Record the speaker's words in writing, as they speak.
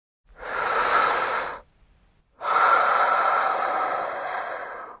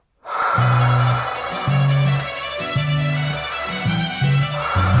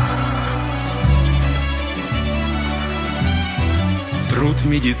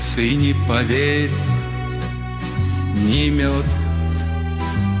медицине, поверь, не мед.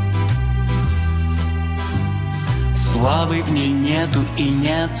 Славы в ней нету и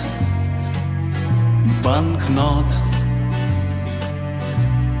нет банкнот.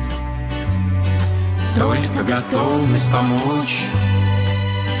 Только готовность помочь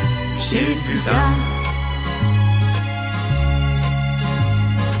всегда.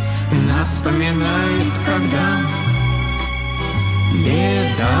 Нас вспоминают, когда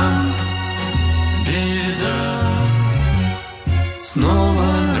беда, беда. Снова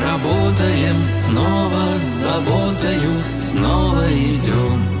работаем, снова с заботою, снова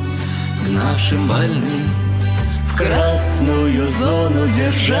идем к нашим больным. В красную зону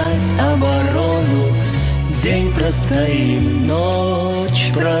держать оборону. День простоим,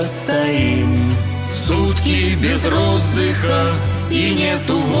 ночь простоим. Сутки без роздыха, и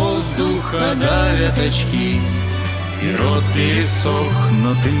нету воздуха, давят очки, и рот пересох.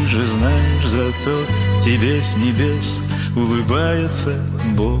 Но ты же знаешь, зато тебе с небес улыбается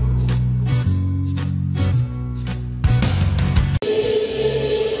Бог.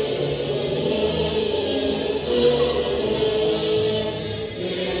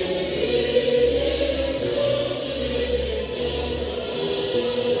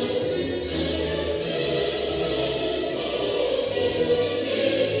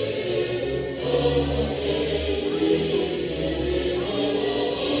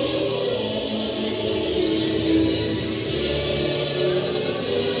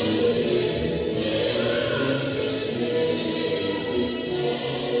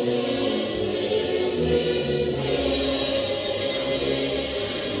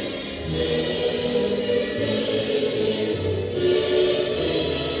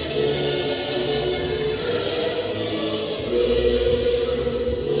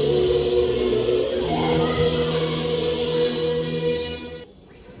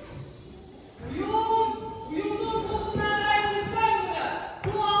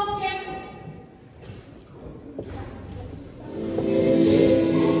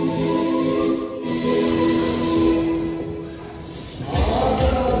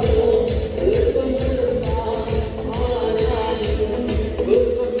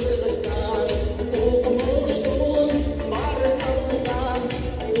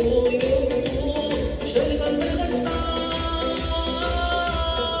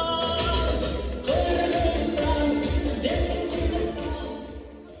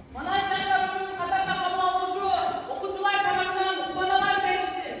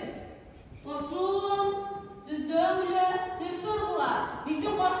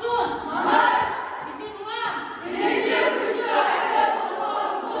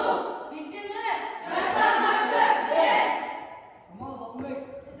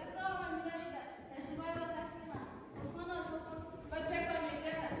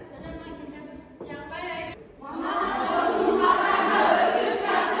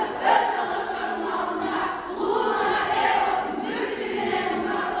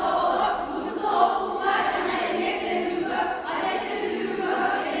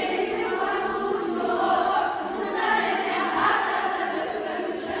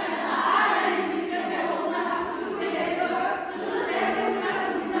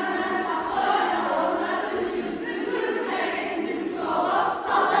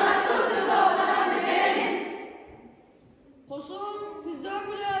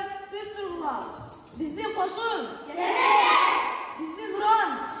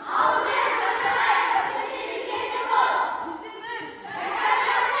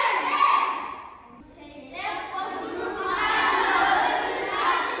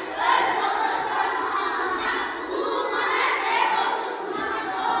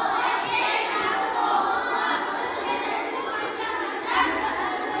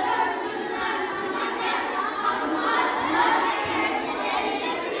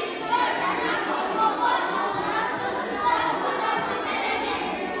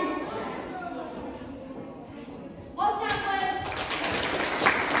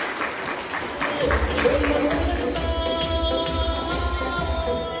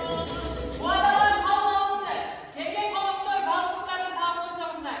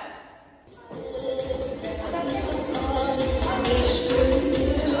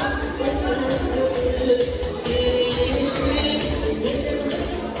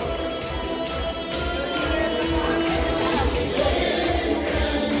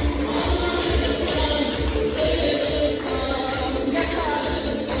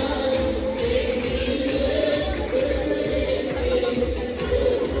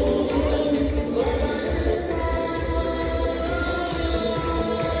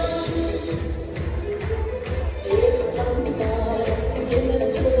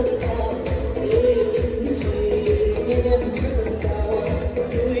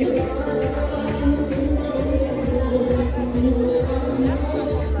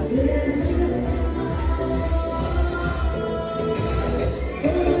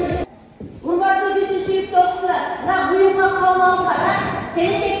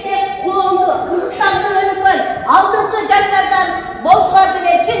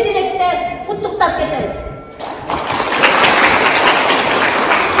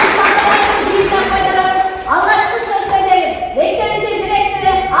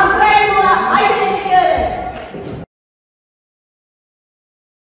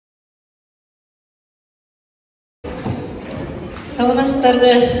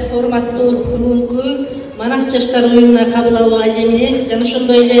 Саламатсыздарбы, урматтуу бүгүнкү Манас жаштар уюмуна кабыл алуу аземине жана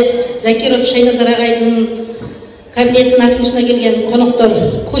ошондой эле Закиров Шайназар агайдын кабинетинин ачылышына келген коноктор,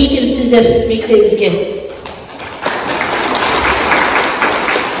 кош келипсиздер мектебибизге.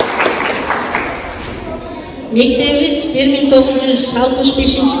 Мектебибиз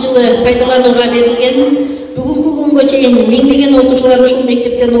 1965-жылы пайдаланууга берилген. Бүгүнкү күнгө чейин миңдеген окуучулар ушул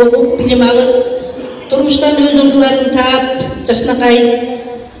мектептен окуп, билим алып, турмуштан өз ордуларын таап, жакшынакай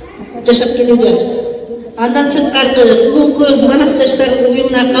жашап келүүдө. Андан сырткары бүгүнкү Манас жаштар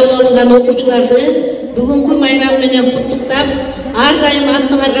уюмуна кабыл алынган окуучуларды бүгүнкү майрам менен куттуктап, ар дайым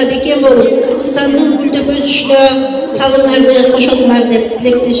антыңарга бекем болуп, Кыргызстандын гүлдөп өсүшүнө салымыңарды кошосуңар деп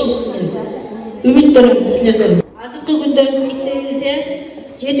тилектешимин. Үмүттөрүм силерден. Азыркы күндө мектебибизде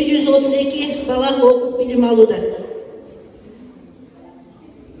 732 бала окуп билим алууда.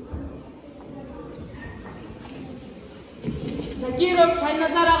 Закиров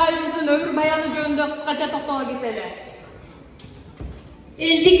Шайназар агайыбыздын өмүр баяны жөнүндө кыскача токтоло кетели.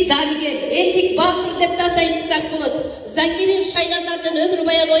 Элдик дарыгер, элдик бактыр деп да айтсак болот. Закиров Шайназардын өмүр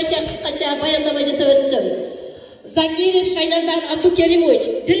баяны боюнча кыскача баяндама жасап өтсөм. Закиров Шайназар Абдикаримович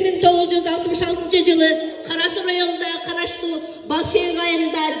 1966 жылы Карасу районунда караштуу Балшевик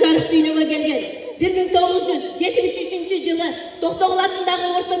айылында жарык дүйнөгө келген. 1973 жылы Токтогул атындагы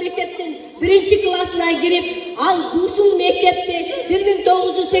орто мектептин 1-классына кирип, ал ушул мектепти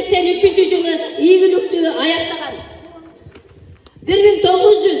 1983 жылы ийгиликтүү аяктаган.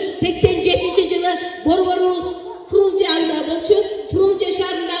 1987 жылы борборубуз Фрунзе анда болчу, Фрунзе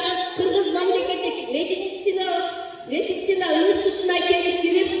шаарындагы Кыргыз мамлекеттик медицина институтуна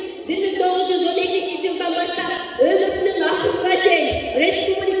кирип, 1912 жылдан баштап өмүрүнүн акырына чейин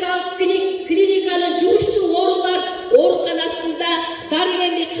республикалык клиниканын жугуштуу ооруканасында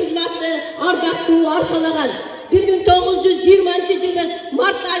дарыгерлик кызматты ардактуу аркалаган. 1920 жылы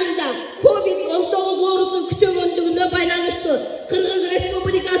март айында COVID-19 оорусу күчөгөндүгүнө байланыштуу Кыргыз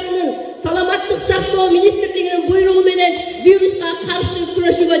Республикасынын Саламаттык сактоо министрлигинин буйругу менен вируска каршы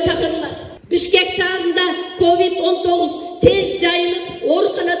күрөшүүгө чакырылган. Бишкек шаарында COVID-19 тез жайылып,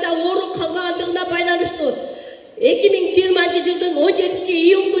 ооруканада ооруп калбагандыгына байланыштуу 2020 жылдын 17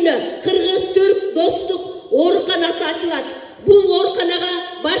 июнь күнү Кыргыз-Түрк достук ооруканасы ачылат. Бул ооруканага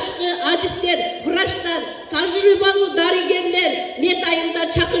башкы адистер, врачтар, тажрыйбалуу дарыгерлер, медайымдар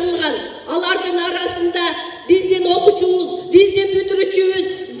чакырылган. Алардын арасында биздин окуучубуз, биздин бүтүрүүчүбүз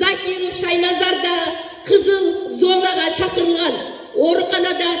Закиров Шайназар да кызыл зонага чакырылган.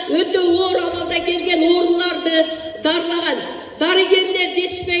 Ооруканада өтө оор абалда келген ооруларды дарылаган. Дарыгерлер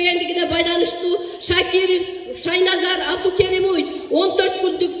жетишпегендигине байланыштуу Закиров Шайназар Абдикаримович 14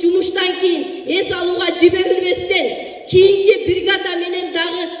 күндүк жумуштан кийин эс алууга жиберилбестен кийинки бригада менен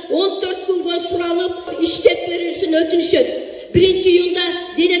дагы 14 күнгө суралып иштеп берилишин өтүнүшөт. 1-июнда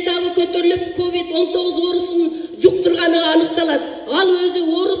дене табы көтөрүлүп COVID-19 оорусун жуктурганы аныкталат. Ал өзү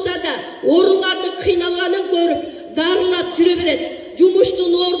ооруса да оорулардын кыйналганын көрүп дарылап жүрө берет.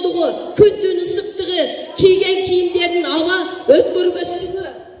 Жумуштун оордугу, күндүн ысыктыгы, кийген кийимдердин аба өткөрбөсүлүгү,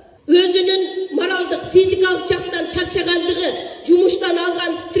 өзүнүн моралдык, физикалык жактан чарчагандыгы, жумуштан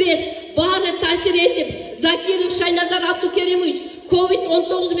алган стресс баары таасир этип, Закиров Шайназар Абдикаримович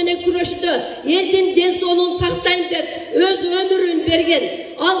COVID-19 менен күрөштө элдин ден соолугун сактайм деп өз өмүрүн берген.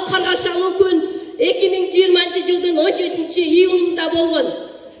 Ал каргашалуу күн 2020 жылдын 17 июнунда болгон.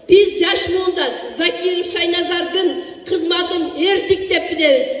 Биз жаш муундан Закиров Шайназардын кызматын эртик деп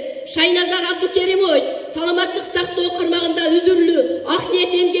билебиз. Шайназар Абдикаримович саламаттык сактоо кармагында үзүрлүү ак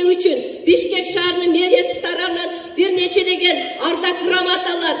ниет эмгеги үчүн Бишкек шаарынын мэриясы тарабынан бир нечелеген ардак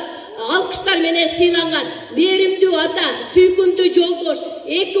грамоталар, алкыштар менен сыйланган. Мээримдүү ата, сүйкүмдүү жолдош,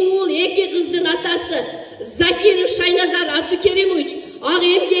 2 уул, 2 кыздын атасы Закиров Шайназар Абдикаримович ак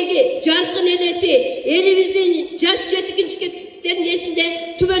эмгеги, жаркын элеси элибиздин жаш жеткинчиликтердин эсинде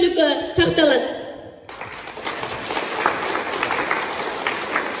түбөлүккө сакталат.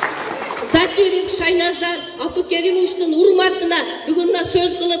 Закиров Шайназар Абдикаримовичтин урматына бүгүн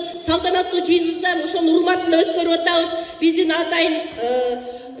сөз кылып, салтанаттуу жыйыныбызда ошонун урматына өткөрүп атабыз. Биздин атайын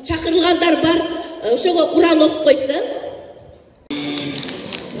чакырылгандар бар. Ошого Кур'ан окуп койсо.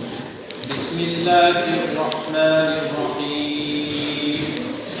 Бисмиллахир-рахманир-рахим.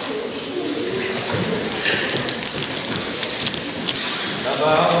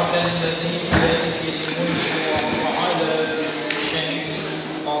 Табаракаллазии биядихил мульку ва хува аля кулли шай'ин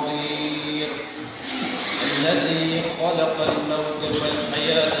қадир. Аллазии халақал маута вал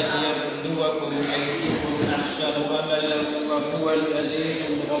хаята лiyabluwakum ayyukum ahsanu amalan wa huwal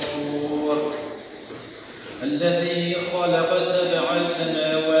azizul ghafur. الذي خلق 7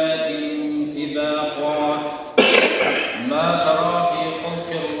 سماوات طباقا ما ترى في خلق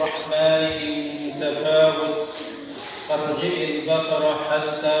الرحمن من تفاوت فارجع البصر هل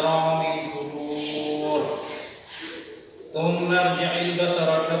ترى من فطور ثم ارجع البصر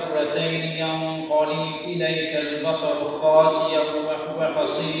كرتين ينقلب إليك البصر خاسئا وهو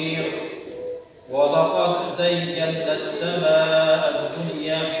حصير ولقد زينا السماء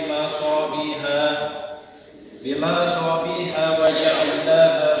الدنيا بمصابيح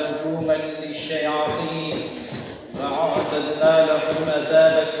وجعلناها رجوما للشياطين وأعتدنا لهم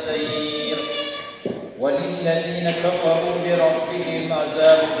عذاب السعير وللذين كفروا بربهم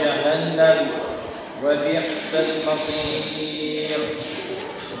عذاب جهنم وبئس المصير.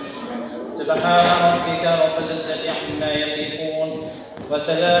 سبحان ربك رب العزة عما يصفون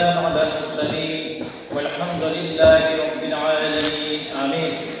وسلام على المرسلين والحمد لله رب العالمين.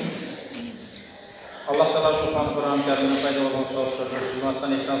 آمين. Allah Taala Subhan Kur'an Kerim'e faydalı olan sohbetler,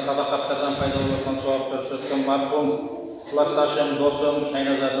 hizmetten ihsan sadakatlerden faydalı olan sohbetler, marhum kılaçtaşım, dostum,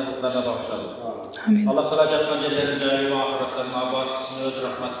 Şaynazar'ın kızlarına bağışladı. Allah Taala cezman cellelerine ve ahiretlerine abartısını öz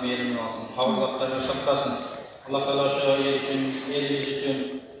rahmet meyilini alsın, kavrulatlarını saklasın. Allah Taala şu yer için, elimiz için,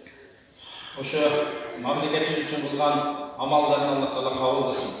 şu memleketimiz için kılgan amallarını Allah Taala kabul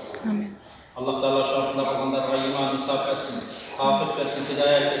etsin. Allah Taala şu anda kılganlara iman, insaf etsin, hafız versin,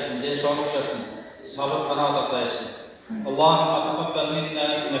 hidayet etsin, din sağlık versin. صابر قناعة طيسي. اللهم تقبل منا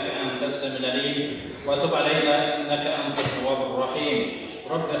إنك أنت السميع العليم وتب علينا إنك أنت التواب الرحيم.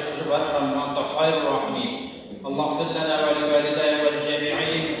 رب اغفر وارحم وأنت خير الراحمين. اللهم اغفر لنا ولوالدينا ولجميع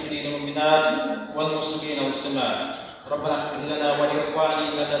المؤمنين والمؤمنات والمسلمين والمسلمات. ربنا اغفر لنا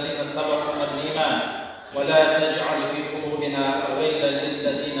ولإخواننا الذين سبقونا بالإيمان ولا تجعل في قلوبنا غلا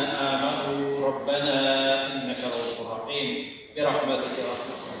للذين آمنوا ربنا إنك رؤوف رحيم برحمتك يا رب.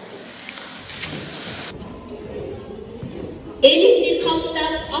 Elingdi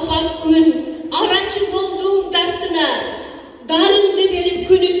kaptap apar gün, arancı bolduğun dartına, darındı verip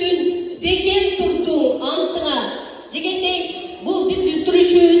günüdün, beken turdun antına. Degende bu biz bir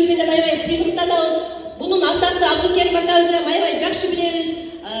turuşuyuz, mene maybay sıylıktanabız. Bunun atası Abdikаримовичти maybay жақшы bileriz.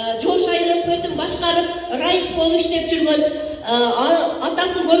 Joşayın öpötün başkarıp, rais bolu işlep жүрgөн.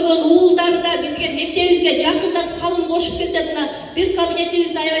 Atası görgön uğuldары da bizge mektebimizge жақындан салым koşup ketedina. Bir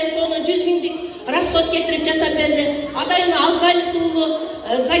kabinetibizde aybay sonu 100 000'lik расход кетирип жасап берди. Атайын Афганис уулу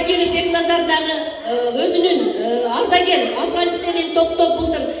Закиров Шайназардагы өзүнүн ардагер Афганистерин топтоп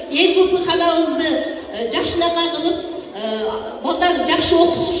былтыр емгипханабызды жакшынака кылып, балдар жакшы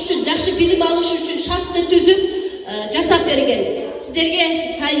окуш үчүн, жакшы билим алыш үчүн шартты түзүп жасап берген. Сиздерге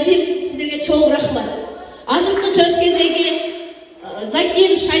тайзим, сиздерге чоң рахмат. Азыркы сөз кезеги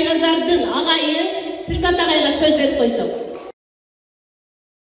Закирова Шайназардын агайы Фиркат агайга сөз берип койсом.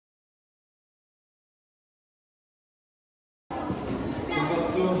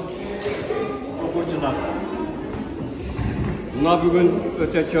 Muna bugün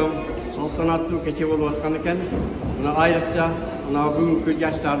öte çoğun saltanatlı keçe bolup atkan eken, muna ayrıca bugünkü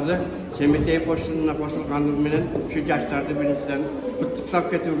yaşlarda Semeteye koşuluna koşulganlığı menen şu yaşlarda birinciden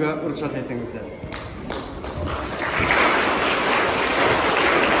kutluksap ketүүгө ruhsat etiңizdер.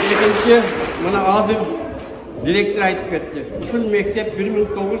 Ekінші, muna azır direktör aytıp ketdi. Uşul mektep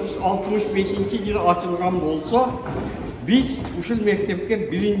 1965-yılı açılgan bolsa, biz uşul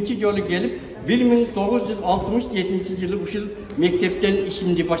mektepke birinci yolu gelip 1967 yılı uşul mektepten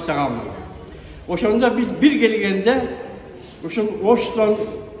işimdi başlaganmız. Oşonda biz bir gelgende uşul Oş'tan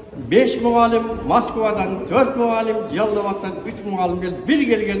 5 muallim, Moskova'dan 4 muallim, Yaldavat'tan 3 muallim gelip bir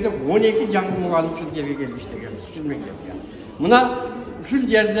gelgende 12 жаңы muallim uşul yerge gelmişti uşul mektepke. Muna uşul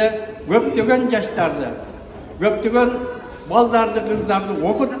yerde köptögen yaşlarda, köptögen baldardı, kızlardı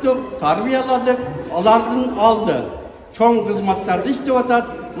okuttuk, tarbiyaladık, alardan aldı. Çoğun hizmetlerdi işte otat.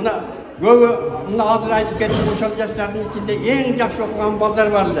 Muna hazır aytıp ketip oşal yaşlardın içinde en yaxşı okugan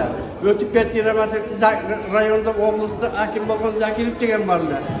balдар vardı. Ötüp ketip rayonda oblastı hakim bolgan Zakirov degen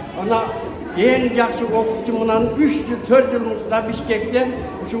vardı. Ona en yaxşı okutçu bundan 3 yıl, 4 yıl Mustafa Bişkek'te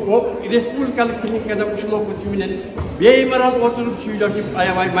şu Respublikalık klinikada şu okutçu bilen beymaral oturup süylöküp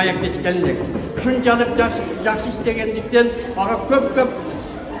ayavay mayak geçkenlik. Şuncalık yaxşı istegendikten köp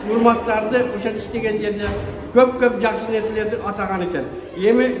urmaklardı, uşak istegen yerde köp yaxşı netilerdi atagan eken.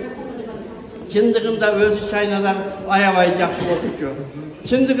 Yemi çındığında özü Şaynazar ayavay yaxşı okutçu.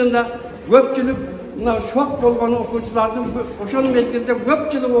 Çındığında köpçülük şok bolğan okuçulardan oşon mezgilde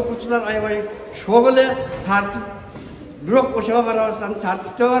köpçülük okuçular ayavay şoğule tartip biroq oşağa qarabasan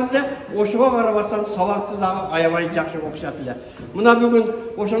tartipte bardı, oşağa qarabasan sabaqsız ayavay yaxşı okuşatılar. Muna bugün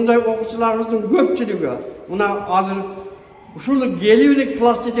oşonday okuçularımыздың köpçülüğü muna azır uşul geliwlik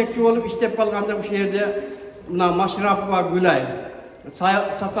klas yetekçi bolup iştep kalganda bu şehirde muna Maşrapova Gülay,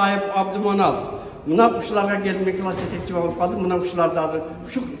 Satayip Abdımanav muna uşularga gelmey klas yetekçi bolup kaldı. Muna uşularda azır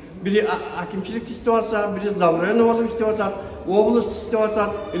biri hakimçilik istewatsa, biri Zavrenov bolup istewatsa, oblast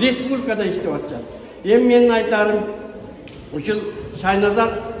istewatsa, respublikada istewatsa. Em men aytarım, uşul Şaynazar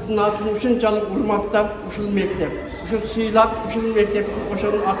atını uşunçalık urmaktap uşul mektep, uşul sıylap uşul mektepin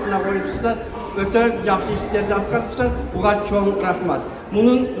oşonun atına koyupsuzlar, öte yaxşı işlerdi atkartmışlar, buğa çoğun rahmat.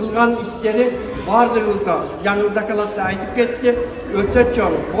 Bunun kılgan işleri bardığımızda, yanı dakalatda aytıp ketti, öte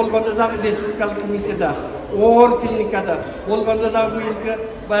çoğun, bolganda da Respublikalık klinikada, Oğur klinikada, bolganda da bu yılki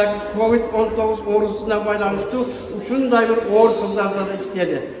COVID-19 orusuna baylanıştı, uçunday bir oğur kızlarda da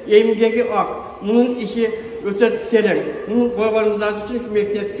işledi. Emgegi ak, bunun işi öte tereң. Bunun koyganımızdan için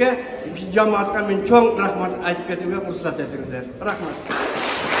mektepke, cemaatка men çoğun rahmat aytıp kettiğine ruhsat ettiңizdер. Rahmat.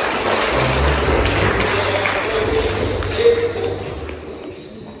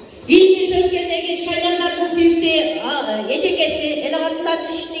 Keyingi söz кезеги Шайназардын сүйүктүү эжекеси элегаттан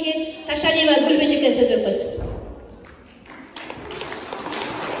иштеген Ташалиева Гүлбежеке сөз өркөсүн.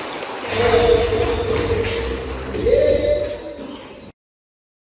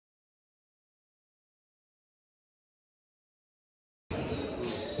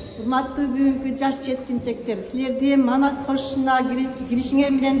 Урматтуу бүгүнкү жаш жеткинчектер, силерди Манас кошуна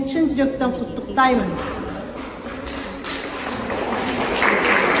киришиңер менен чын жүрөктөн куттуктаймын.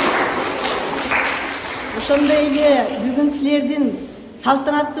 Ошондой эле бүгүн силердин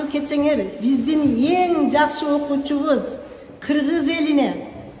салтанаттуу кечеңер биздин эң жакшы окуучубуз кыргыз элине,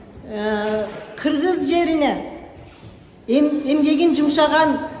 кыргыз жерине эмгегин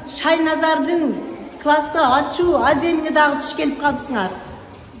жумшаган Шайназардын класста ачуу аземине дагы туш келип калыпсыңар.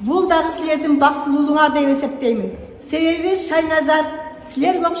 Бул дагы силердин бактылуулуңар деп эсептеймин. Себеби Шайназар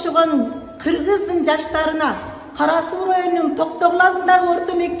силерге окшогон кыргыздын жаштарына, Кара Суу районунун Токтогландагы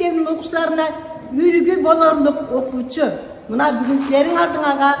орто мектебинин окуучуларына үлгү болорлук окуучу. Мына бүгүн силердин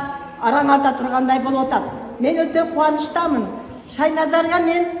араңарда тургандай болуп атат. Мен өтө кубанычтамын. Шайназарга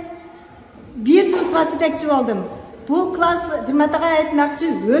мен 1 жыл класс жетекчи болдум. Бул класс Диматага айтмакчы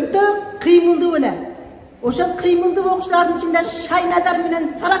өтө кыймылдуу эле. Ошол кыймылдуу окуучулардын ичинде Шайназар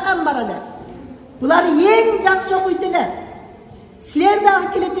менен Саракан бар эле. Булар эң жакшы окуйт эле. Силер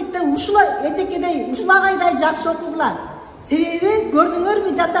дагы келечекте ушул эжекедей, ушул агайдай жакшы окугула. Себеби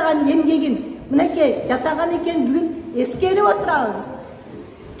көрдүңөрбү жасаган эмгегин. Мынакей жасаган экен, бүгүн эскерип отурабыз.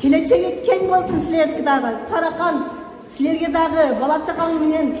 Келечеги кең болсун силердики дагы. Саракан силерге дагы бала чагаң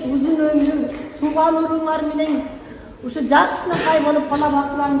менен узун өмүр, тууган уруңар менен ушу жакшынакай болуп бала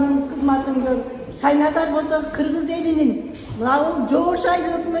бактыланган кызматыңды. Шайназар болсо кыргыз элинин, мына Жогору Шайлы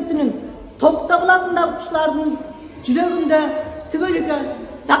өкмөтүнүн Токтогландагы окуучулардын жүрөгүндө түбөлүккө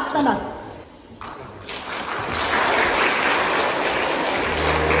сакталат.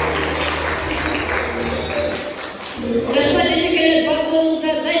 Рахмат эжекелер,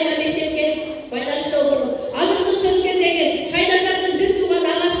 барлыгыңыздар дайыма мектепке байланышта болуңуз. Азыркы сөз кезеги Шайназардын бир тууган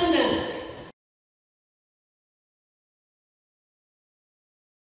агасына.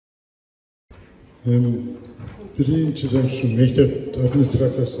 Биринчиден şu мектеп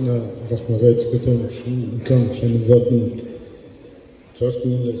администрациясына рахмат айтып кетем. Ушул үлкен Шайназардын жаш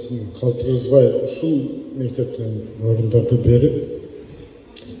күнүнесин калтыргызбай ушул мектептен орундарды берип,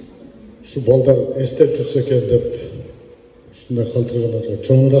 şu балдар эстеп жүрсө экен деп ушундай калтыргандарга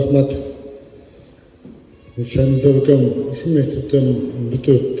чоң рахмат. Шайназар экем ушул мектептен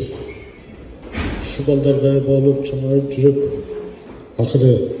бүтүп, şu балдардай болуп, чоңоюп жүрүп,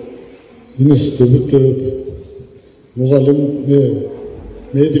 акыры институт бүтүп, мугалим,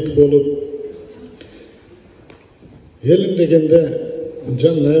 медик болуп, элим дегенде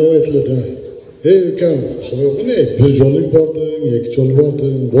жан аябай эле. Экем, калгыне бир жолу бардым, 2 жолу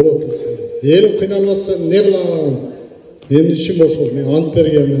бардым, болот. Элим кыйналып атса, не кылам? Менин ишим ошол, мен ант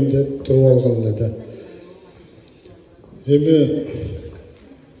бергенмин деп туруп алган эле. Эми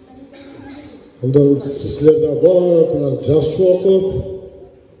алдар силер да бардыңар жакшы окуп,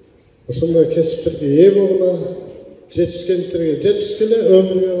 ошондой кесиптерге ээ болгула, жетишкендерге жетишкиле,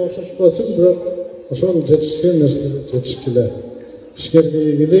 өмүргө кошушпасын, бирок ошол жетишкен нерселерге жетишкиле. Ишкерге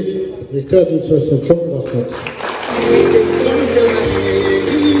ийгилик, эки адым сөзүн чоң рахмат.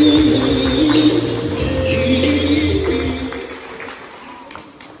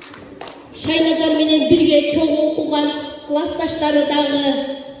 Шайназар менен бирге чоң окуган классташтары дагы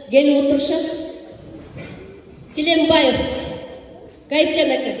келип отурушат. Килембаев,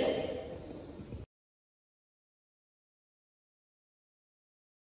 Гайыпжан ака.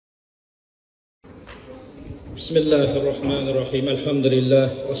 Bismillahirrahmanirrahim. Elhamdülillah.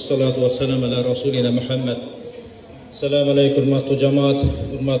 Vessalatu vesselam ala Rasulina Muhammed. Assalamu alaikum, hurmatli jamoat,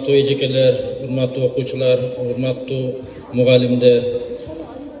 hurmatli ejekeler, hurmatli o'quvchilar, hurmatli muallimlar.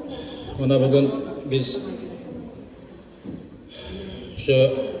 Mana bugun biz şu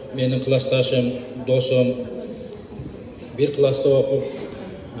mening klassdoshim, do'stim bir klassda o'qib,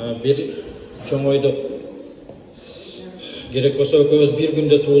 bir cho'ng o'ydik. Gerek bo'lsa o'kimiz bir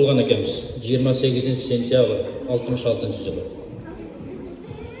kunda tug'ilgan ekanmiz. 28 sentyabr 66-yili.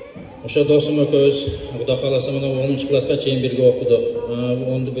 O'sha do'stim o'kimiz Xudo xolasa mana 10-klassga cheyin birga o'qidik.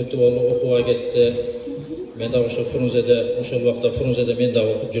 10ni bitib o'qib ketdi. Men de o'sha Frunzeda, o'sha vaqtda Frunzeda men de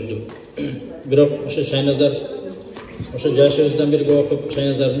o'qib yurdim. Biroq o'sha Shaynazar o'sha yoshimizdan birga o'qib,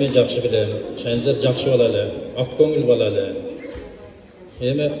 Shaynazarni men yaxshi bilaman. Shaynazar yaxshi bolalar, oq ko'ngil bolalar.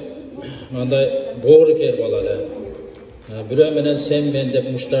 Endi menda bo'g'ri ker bolalar. Birov bilan sen men deb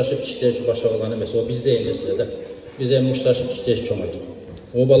mushtlashib ishlash boshqalarni emas, o bizda emaslar. Biz ham mushtlashib ishlash cho'maydik.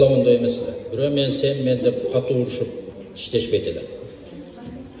 O bola unday emaslar. Birov men sen men deb qattiq urishib ishlashmaydilar.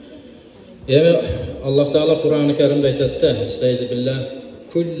 Yani Allah Teala Kur'an-ı Kerim'de aytadi, Estağfirullah,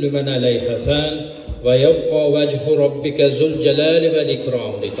 kullu men aleyha fan ve yabqa vejhu rabbike zul celali vel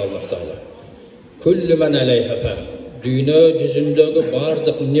ikram deydi Allah Teala. Kullu men aleyha fan. Dünya yüzündeki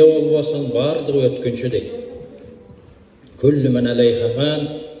bardık ne olmasın, bardık ötkünçü deydi. Kullu men aleyha fan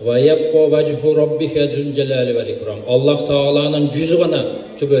ve yabqa vejhu rabbike zul celali vel ikram. Allah Teala'nın yüzü gana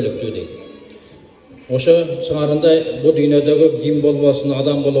tübölüktü deydi. Oşa sığarında bu dünyadagi kim bolmasın,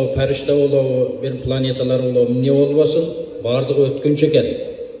 adam bolup, perişte olup, bir planetalar olup, ne olmasın, bardığı ötkünçü eken,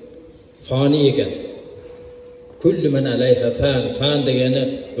 fani eken. Kullu men aleyha fan, fan degeni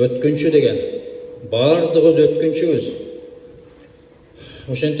ötkünçü degen, bardığız ötkünçüyüz.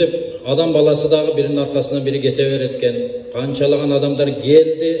 Oşentip adam balası dağı birinin arkasından biri getever etken, kançalagan adamlar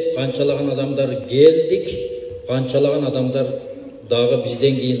geldi, kançalagan adamlar geldik, kançalagan adamlar dağı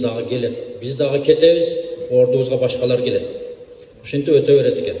bizden keyin dağı geledi. Biz dağı ketemiz, ordumuzga başkalar geledi. Şimdi öte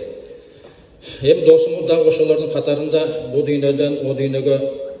öğretken. Hem dostumuz da oşaların katarında bu dünyadan o dünyaya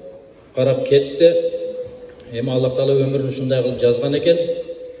qarab ketdi. Hem Allah Teala ömrünü şunday qilib жазган ekan.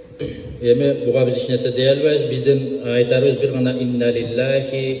 Hem buga biz hiç narsa deyə bilməyiz. Bizden aytarız bir gana inna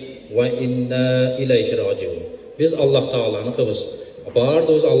lillahi ve inna ilayhi raciun. Biz Allah Teala'nı qılız.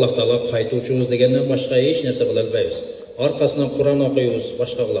 Bardığız Allah Teala qaytuvchumuz degenden başka hiç narsa qila bilmayız. Arkasından Kur'an okuyuz,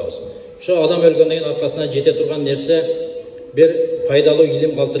 başka qılabız. Şu adam ölgönden keyin arkasına jete turgan nerse bir faydalı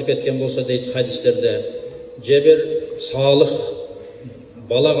ilim qaltırıp ketken bolsa deydi hadislerde. Je bir sağlık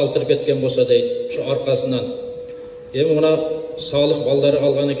bala qaltırıp ketken bolsa deydi şu arkasından. Endi buna sağlık balları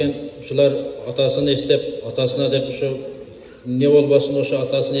algan eken, şular atasını istep, atasına dep şu ne olmasın o şu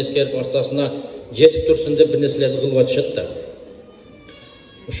atasını eskerip atasına jetip tursun dep bir nerselerdi qılıp atışat da.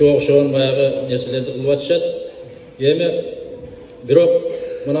 Şu oqşoğun bayağı nerselerdi qılıp atışat. Endi birok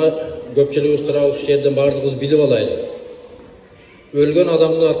buna köpçülüğüz turabız şu yerden bardığız bilip alaylı. Ölgön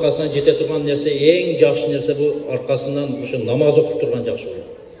adamın arkasından jete turgan nerse, en жақсы nerse bu arkasından şu namaz okup turgan жақсы olur.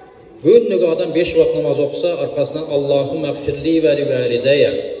 Günlük adam 5 vakit namaz okusa arkasından Allahümme gfirli ve li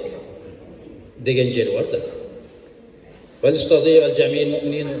valideyye degen jeri var da. Vel ustaziye vel cemil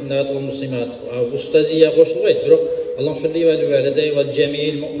mu'minin mu'minat ve muslimat. Ustaziye koşulmaydı. Birok Allahümme gfirli ve li valideyye vel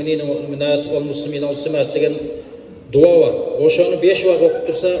cemil mu'minin mu'minat ve muslimin muslimat degen dua var. Oşanı 5 vakit okup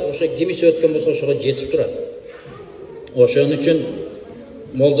tursa, oşa kimisi ötken bolsa oşaga jetip turadi. Oşanın üçün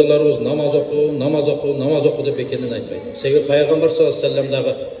moldalarımız namaz oku dep ekenini aytpaydı. Sebep Peygamber sallallahu aleyhi ve sellem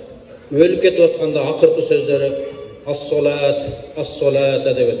dağı ölüp ketip atkanda akırkı sözleri as-solat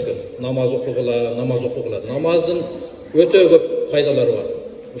dep ötken. Namaz okugula. Namazdın öte köp faydaları var.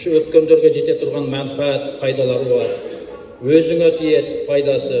 Şu ötkönderge jete turgan manfaat faydaları var. Özüňe tiyet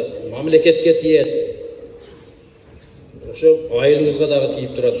faydası, mamleketke tiyet. Şu ailımızga dağı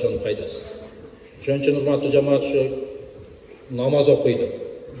tiyip turadi şonun faydası. Şoň üçin hurmatly jamaat şu namaz okuydu.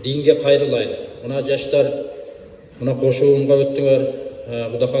 Dinge qayrylaydı. Muna jaşlar muna koşuğunga öttüňer.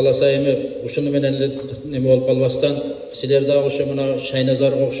 Xudo xolasa emi uşunu menen neme bolup kalbastan sizler dagı şu muna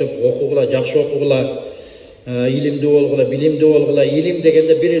Şaynazarga okşop okugula, jakşı okugula. илимди болгула, билимди болгула. Илим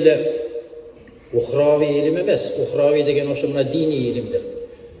дегенде бир эле ухрави илим эмес. Ухрави деген ошо мына диний илимдер.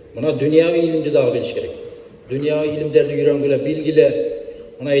 Мына дүйнөви илимди дагы билиш керек. Дүйнөви илимдерди үйрөнгүлө, билгиле.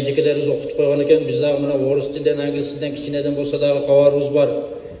 Мына эжекелерибиз окутуп койгон экен. Биз дагы мына орус тилинен, англис тилинен кичинеден болсо дагы кабарыбыз бар.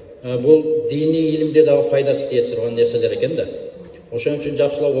 Бул диний илимде дагы пайдасы тие турган нерселер экен да. Ошон үчүн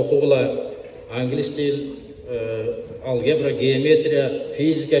жакшылап окугула. Англис тил, алгебра, геометрия,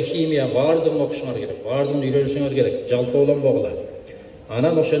 физика, химия баардыгын окушуңар керек. Баардыгын үйрөнүшүңөр керек. Жалпоолонбогула.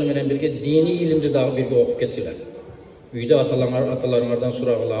 Анан ошону менен бирге диний илимди дагы бирге окуп кеткиле. Үйдө аталарыңардан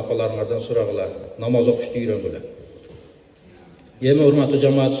сурагыла, апаларыңардан сурагыла, намаз окушту үйрөнгүлө. Эми урматтуу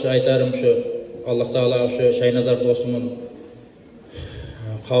жамаат, айтарым ушу Аллах Таала ушу Шайназар досумдун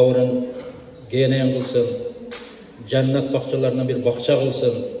кабырын кенен кылсын, жаннат бакчаларынан бир бакча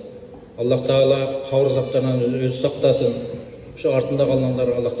кылсын. Аллах Таала кабыр заптарынан өзү сактасын. Ушу артында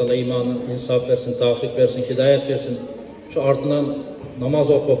калгандарга Аллах Таала иманын, инсаф берсин, тауфик берсин, хидаят берсин. Ушу артынан намаз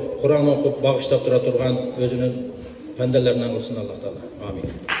окуп, Куран окуп, багыштап тура турган өзүнүн бенделеринен кылсын Аллах Таала. Амин.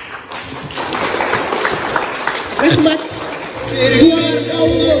 Рахмат.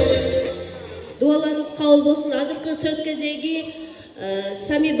 Дуаларыңыз кабыл болсун. Азыркы сөз кезеги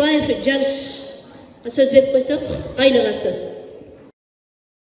Самибаев Жарыш сөз берип койсок, кайнагасы.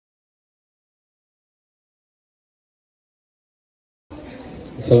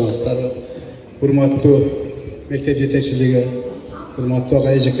 Саламатсыздарбы? Урматтуу мектеп жетекчилиги, урматтуу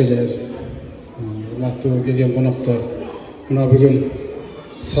ага эжекелер, урматтуу келген коноктор. Мына бүгүн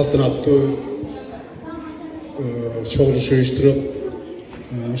салтанаттуу чогулуш уюштуруп,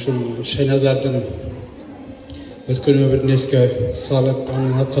 ушул Шайназардын өткөн өмүрүн эске салып,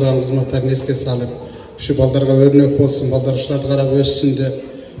 анын аткарган кызматтарын эске салып, ушу балдарга өрнөк болсун, балдар ушуларды карап өссүн деп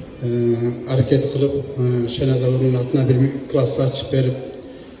аракет кылып, Шайназардын атына бир классты ачып берип,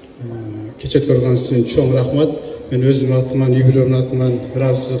 кече өткөргөнүңүз үчүн чоң рахмат. Мен өзүмдүн атыман, үй бүлөмдүн атынан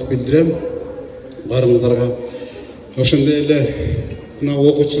ыраазычылык билдирем баарыңыздарга. Ошондой эле мына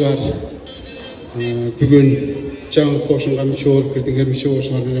окуучулар бүгүн жаңы кошунган мүчө болуп кирдиңер, мүчө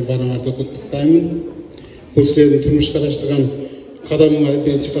болушуңар менен баарыңарды куттуктаймын. Бул силердин турмушка таштаган кадамыңар,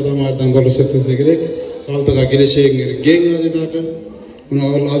 биринчи кадамыңардан болуп эсептелсе керек. Алдыга келечегиңер кең дагы. Мына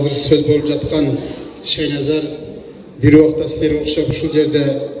ал азыр сөз болуп жаткан Шайназар бир убакта силерге окшоп ушул жерде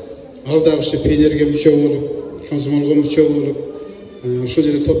алда ушу пионерге мүчө болуп, комсомолго мүчө болуп, ушул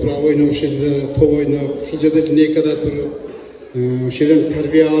жерде топурак ойноп, ушул жерде топ ойноп, ушул жерде линейкада туруп, ушул жерден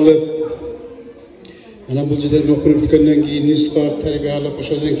тарбия алып, анан бул жерден окуп бүткөндөн кийин институтка тарбия алып,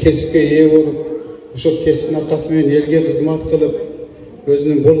 ошол жерден кесипке ээ болуп, ошол кесиптин аркасы менен элге кызмат кылып,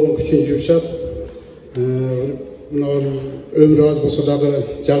 өзүнүн болгон күчүн жумшап, мына өмүрү аз болсо дагы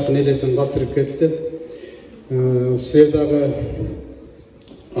жаркын элесин калтырып кетти. Силер дагы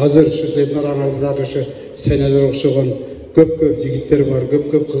азыр ушу силердин араңарда дагы ушу Шайназарга окшогон көп жигиттер бар,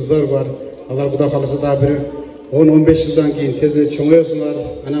 көп кыздар бар. Алар Кудай кааласа дагы бир 10-15 жылдан кийин тез эле чоңоёсуңар.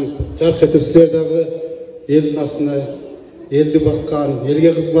 Анан жарк этип силер дагы элдин астында элди баккан,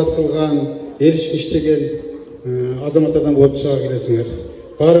 элге кызмат кылган, эл үчүн иштеген азаматтардан болуп чыга келесиңер.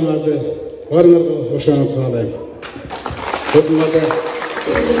 Баарыңарга ошону каалайм. Көпүңөрдө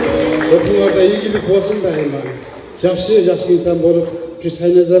ийгилик болсун дайыма. Жакшы инсан болуп,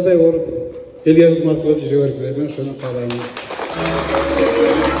 Шайназардай болуп, элге кызмат кылып жүрө бергиле. Мен ошону каалайм.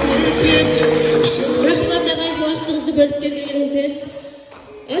 Рахмат агай, убактыңызды бөлүп келгениңизден.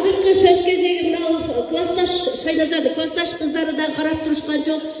 Азыркы сөз кезеги мына классташ Шайназарды классташ кыздары да карап турушкан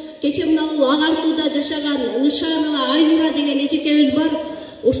жок. Кече мына бул агартууда жашаган Нышанова Айнура деген эжекебиз бар.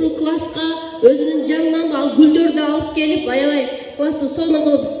 Ушул класска өзүнүн жанынан ал гүлдөрдү алып келип, аябай классты сонун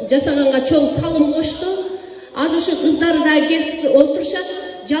кылып жасаганга чоң салым кошту. Азыр ушу кыздары да келип отурушат.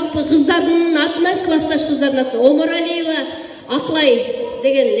 Жалпы кыздардын атынан, классташ кыздардын атынан Омаралиева Аклай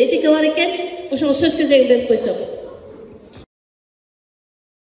деген эжеке бар экен. Ошого сөз кезегин берип койсок.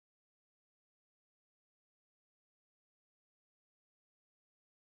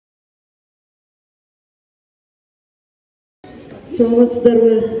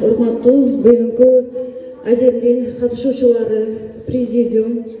 Саламатсыздарбы, урматтуу бүгүнкү аземдин катышуучулары,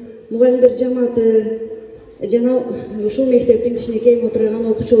 президиум, мугалимдер жамааты жана ушул мектептин кичинекей отурган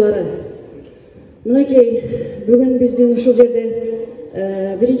окуучулары. Мынакей бүгүн биздин ушул жерде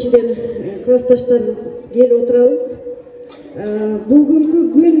биринчиден классташтар келип отурабыз. Бүгүнкү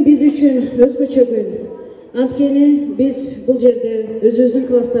күн биз үчүн өзгөчө күн. Анткени биз бул жерде өзүбүздүн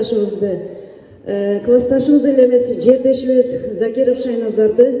классташыбыз эле эмес, жердешибиз Закиров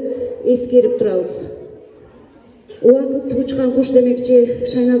Шайназарды эскерип турабыз. Убакыт учкан куш демекчи,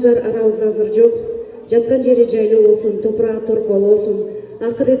 Шайназар арабызда азыр жок. Жаткан жери жайлуу болсун, топурагы торкол болсун,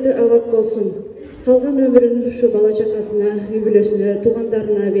 акырети абат болсун. Калган өмүрүн ушу бала чакасына, үй бүлөсүнө,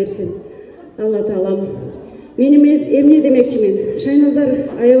 туугандарына берсин. Алла таалам. Мен эмне демекчимин? Шайназар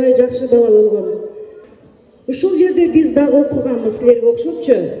аябай жакшы бала болгон. Ушул жерде биз дагы окуганбыз силерге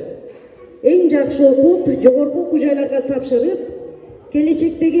окшопчу. Эң жакшы окуп, жогорку окуу жайларга тапшырып,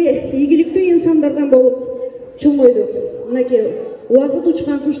 келечектеги ийгиликтүү инсандардан болуп чоңойдук. Мынакей убакыт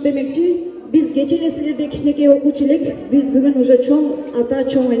учкан куш демекчи, биз кече эле силерде кичинекей окуучу элек, биз бүгүн уже чоң ата,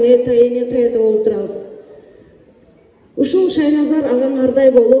 чоң эне, таяда болуп турабыз. Ушул Шайназар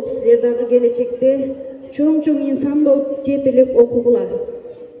агаңардай болуп, силер дагы келечекте чоң инсан болуп жетилип окугула.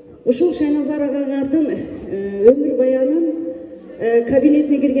 Ушул Шайназар агаңардын өмүр баянын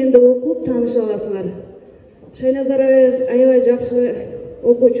кабинетине киргенде окуп таанышып аласыңар. Шайназар аябай жакшы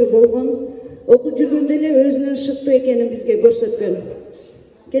окуучу болгон, окуп жүргөндө эле өзүнүн шыктуу экенин бизге көрсөткөн.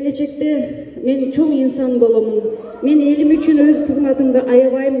 Келечекте мен чоң инсан боломун, мен элим үчүн өз кызматымды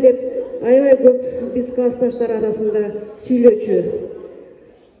аябайм деп аябай көп биз классташтар арасында сүйлөчү.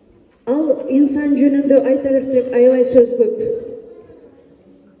 Ал инсан жөнүндө айта берсек аябай сөз көп.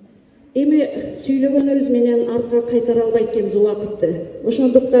 Эми сүйлөгөнүбүз менен артка кайтара албайт экенбиз убакытты.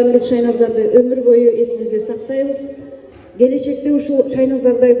 Ошондуктан биз Шайназарды өмүр бою эсибизде сактайбыз. Келечекте ушул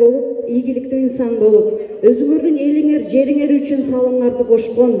Шайназардай болуп, ийгиликтүү инсан болуп, өзүңөрдүн элиңер, жериңер үчүн салымыңарды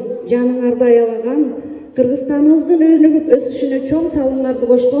кошкон, жаныңарды аябаган, Кыргызстаныбыздын өнүгүп өсүшүнө чоң салымыңарды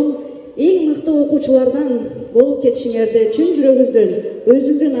кошкон эң мыкты окуучулардан болуп кетишиңерди чын жүрөгүңүздөн,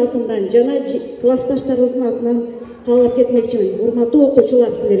 өзүмдүн атымдан жана классташтарыбыздын атынан каалап кетмекчимин. Урматтуу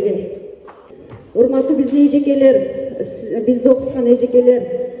окуучулар, силерге. Урматтуу биздин эжекелер, бизди окуткан эжекелер,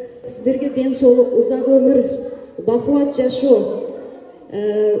 сиздерге ден соолук, узак өмүр, бакубат жашоо,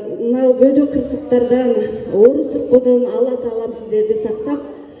 мына бөдө кырсыктардан, оору сыркоодон Алла таалам сиздерди сактап,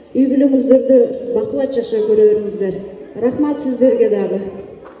 үй бүлөңүздөрдү бакубат жашоо көрө бериңиздер. Рахмат сиздерге дагы.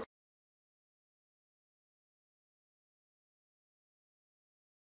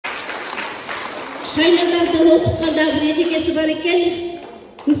 Шайназардан окутканда бир эжекеси бар экен.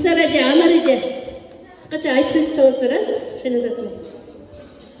 Гүлсара эже, Анар эже. Кыскача айтып өтсөңүздөр, Шайназардан.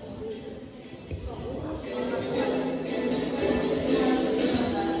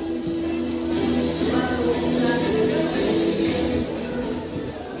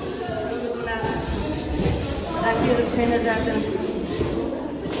 Шайназардын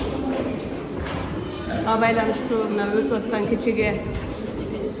байланыштуу өтүп аткан кечеге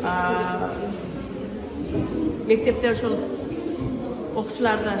мектепте ошол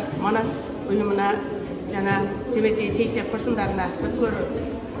окуучуларды Манас уюмуна жана Семетей Сейтек кошундарына өткөрүү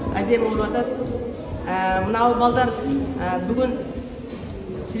азем болуп атат. Мына балдар бүгүн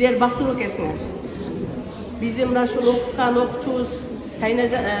силер бактылуу экенсиңер. Биздин мына ушул окуткан окуучубуз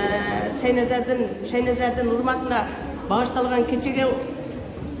Шайназардын урматына багышталган кечеге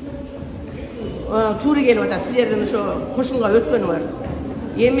туура келип атат. Силердин ошо кошунга өткөнүңөр.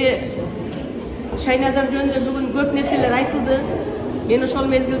 Эми Шайназар жөнүндө бүгүн көп нерселер айтылды. Мен ошол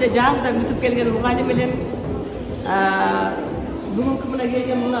мезгилде жаңыдан бүтүп келген мугалим элем. Бүгүнкү мына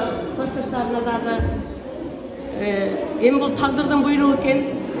келген мына классташтарына дагы эми бул тагдырдын буйругу экен.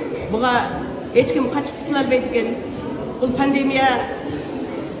 Буга эч ким качып кутула албайт экен. Бул пандемия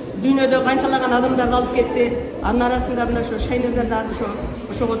дүйнөдө канчалаган адамдарды алып кетти. Анын арасында мына ошо Шайназар дагы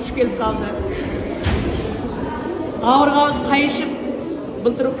ошого туш келип калды. Кабыргабыз кайышып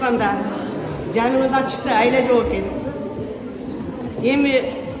былтыр укканда жаныбыз ачты, айла жок экен. Эми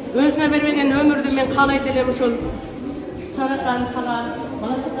өзүнө бербеген өмүрдү мен каалайт элем ошол Саракан сага,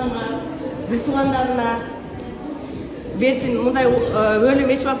 Баласаканга, бир туугандарына берсин. Мындай өлүм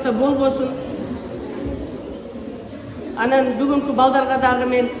эч убакта болбосун. Анан бүгүнкү балдарга дагы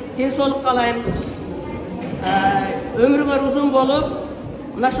мен ден соолук каалайм. Өмүрүңөр узун болуп,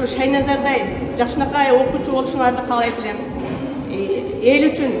 мына ушул Шайназардай жакшынакай окуучу болушуңарды каалайт элем. Эл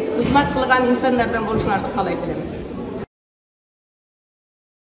үчүн кызмат кылган инсандардан болушуңарды каалайт элем.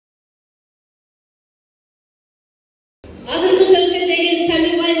 Азыркы сөз кезеги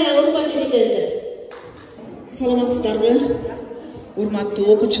Самибаева урматтуу эжекеңиздер. Саламатсыздарбы?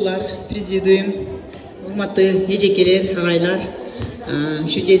 Урматтуу окуучулар, президиум, урматтуу эжекелер, агайлар,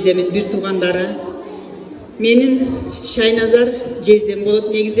 ушу жездемин бир туугандары. Менин Шайназар жездем болот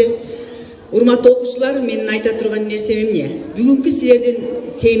негизи. Урматтуу окуучулар, менин айта турган нерсем эмне? Бүгүнкү силердин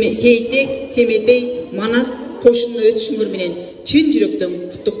Сейтек, Семетей, Манас кошунуна өтүшүңөр менен чын жүрөктөн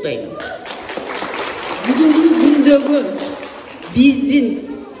куттуктайм. Бүгүнкү күндөгү биздин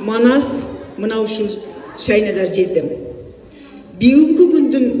Манас мына ушул Шайназар жездем. Бүгүнкү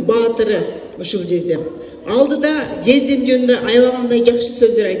күндүн баатыры ушул жездем. Алдыда жездем жөнүндө аябагандай жакшы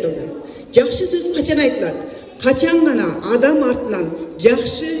сөздөр айтылды. Жакшы сөз качан айтылат? Качан гана адам артынан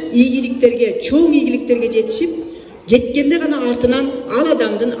жакшы ийгиликтерге, чоң ийгиликтерге жетишип, кеткенде гана артынан ал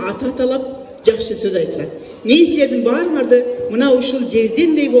адамдын аты аталып, жакшы сөз айтылат. Мен силердин баарыңарды мына ушул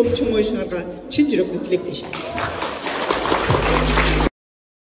жездендей болуп чоңоюшуңарга чын жүрөктөн тилектешим.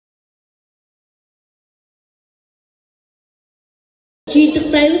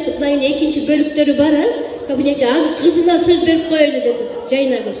 Жыйынтыктайбыз, мына экинчи бөлүктөрү бар, кабинетке азыр кызына сөз берип коелу деди.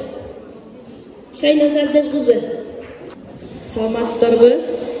 Жайнагүл. Шайназардын кызы. Саламатсыздарбы?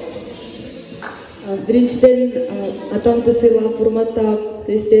 Биринчиден атамды сыйлап, урматтап,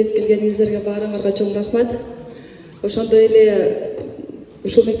 эстеп келгениңиздерге баарыңарга чоң рахмат. Ошондой эле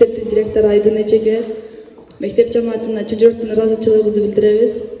ушул мектептин директору Айдын эчеге, мектеп жамаатына чын жүрөктөн ыраазычылыгыбызды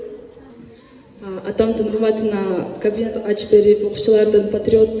билдиребиз. Атамдын урматына кабинет ачып берип, окуучулардын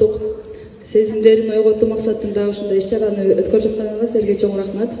патриоттук сезимдерин ойготуу максатында ушундай иш-чараны өткөрүп жатканыңызга силерге чоң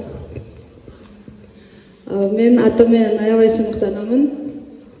рахмат. Мен атам менен аябай сыймыктанамын.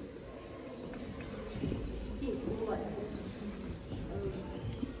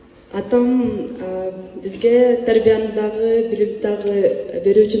 Атам бизге тарбияны дагы, билимди дагы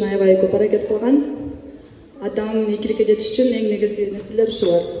берүү үчүн аябай көп аракет кылган. Атам ийгиликке жетиш үчүн эң негизги нерселер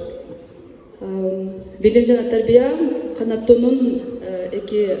ушулар. Билим жана тарбия канаттуунун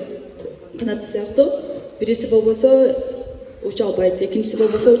эки канаты сыяктуу. Бириси болбосо уча албайт, экинчиси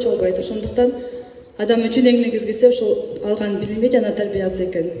болбосо уча албайт. Ошондуктан адам үчүн эң негизгиси ошол алган билими жана тарбиясы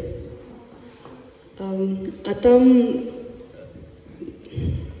экен.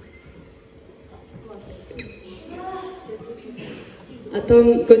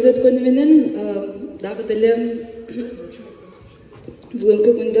 Атам көз өткөнү менен дагы деле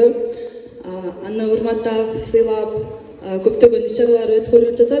бүгүнкү күндө аны урматтап, сыйлап, көптөгөн иш-чаралар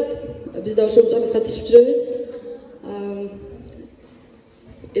өткөрүлүп жатат. Биз да ошол жакка катышып жүрөбүз.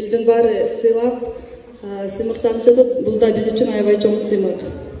 Элдин баары сыйлап, сыймыктанып жатат. Бул да биз үчүн аябай чоң сыймык.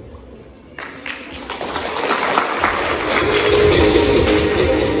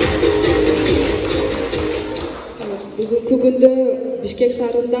 Бүгүнкү күндө Бишкек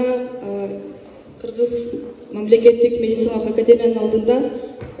шаарында Кыргыз мамлекеттик медициналык академиянын алдында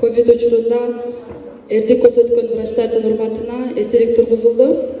ковид учурунда эрдик көрсөткөн врачтардын урматына эстелик тургузулду.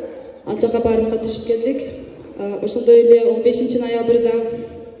 Ал жака барып катышып келдик. Ошондой эле 15 ноябрда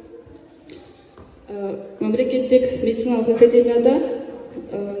мамлекеттик медициналык академияда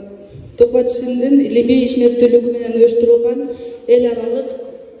Токбатшиндин илимий ишмерттүүлүгү менен уюштурулган эл аралык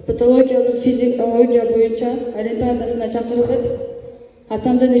патологиялык физиология боюнча олимпиадасына чакырылып,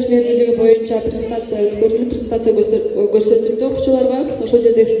 атамдын ишмердүүлүгү боюнча презентация өткөрүлүп, презентация көрсөтүлдү окуучуларга. Ошол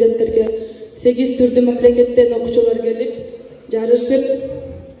жерде студенттерге 8 түрдүү мамлекеттен окуучулар келип, жарышып,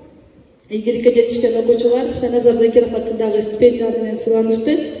 ийгиликке жетишкен окуучулар Шайназар Закиров атындагы стипендия менен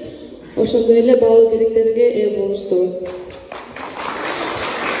сыйланышты. Ошондой эле баалуу белектерге ээ болушту.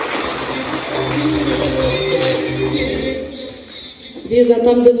 Биз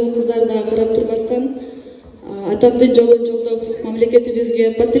атамды бул кыздарда карап турбастан, атамдын жолун жолдоп,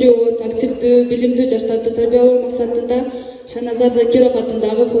 мамлекетибизге патриот, активдүү, билимдүү жаштарды тарбиялоо максатында Шайназар Закиров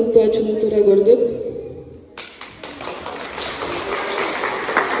атындагы фондду ачууну туура көрдүк.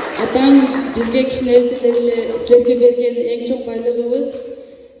 Атам бизге кичинебизден эле силерге берген эң чоң байлыгыбыз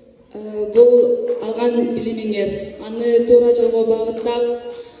бул алган билимиңер. Аны туура жолго багыттап,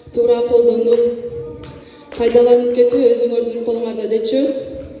 туура колдонуп, пайдаланып кетүү өзүңөрдүн колуңарда дечү.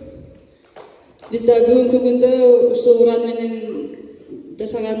 Биз да бүгүнкү күндө ушул уран менен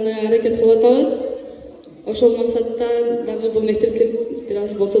жашаганына аракет кылып атабыз. Ошол максатта дагы бул мектепке бир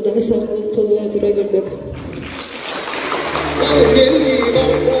аз болсо дагы салым кылууну туура көрдүк.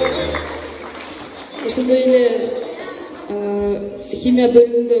 Ошондой эле химия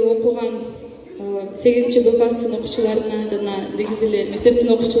бөлүмүндө окуган 8-Б класстын окуучуларына жана негизи эле мектептин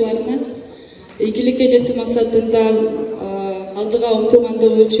окуучуларына ийгиликке жетүү максатында алдыга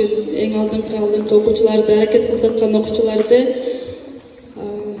умтулгандыгы үчүн эң алдыңкы окуучуларды, аракет кылып жаткан окуучуларды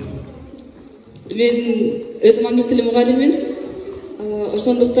мен өзүм аңгыз тили мугалиммин.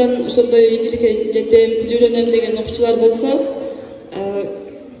 Ошондуктан ошондой ийгиликке жетем, тил үйрөнөм деген окуучулар болсо,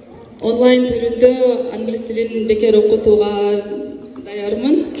 онлайн түрүндө аңгыз тилин бекер окутууга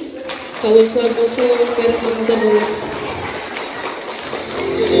даярмын. Каалоочулар болсо, кайраттарыңыздар болот.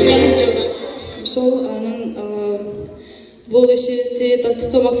 Ошол анын бул ишибизди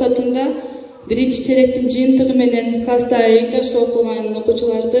тастыктоо максатында биринчи черектин жыйынтыгы менен класста эң жакшы окуган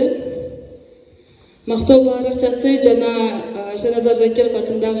окуучуларды мактоо бааракчасы жана Шайназар Закиров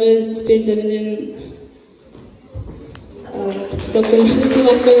атындагы стипендия менен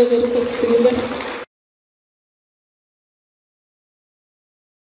сыйлап коюңуздар.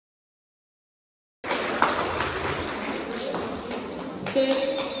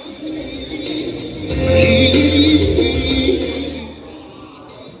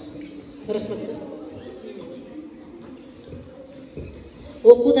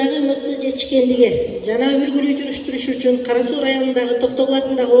 Окуудагы мыкты жетишкендиги жана үлгүлүү жүрүштүрүш үчүн Кара Суу районундагы Токтогул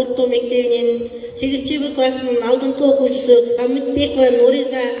атындагы орто мектебинин 8-Б классынын алдыңкы окуучусу Хамитбекова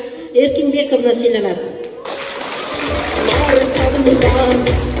Нуриза Эркинбековна сыйланат.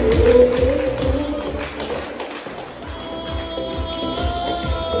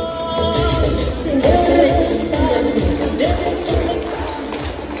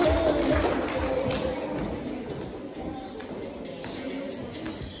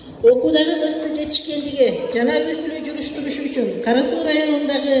 Окуудагы мыкты жетишкендиги жана үлгүлүү жүрүштүрүш үчүн Кара Суу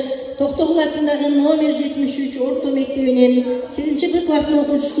районундагы Токтогул атындагы номер 73 орто мектебинин 8-Б класстын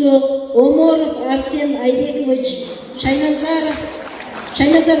окуучусу Оморов Арсен Айбекович Шайназар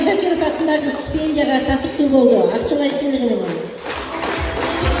Закиров атындагы стипендияга татыктуу болду. Акчалай сыйлыгы менен.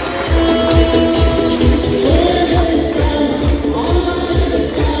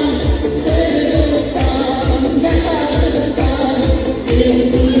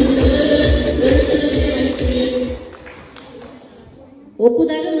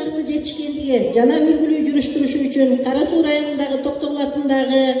 Окуудагы мыкты жетишкендиги жана үлгүлүү жүрүштүрүш үчүн Кара Суу районундагы Токтогул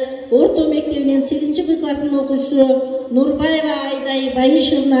атындагы орто мектебинин 8-Б класстын окуучусу Нурбаева Айдай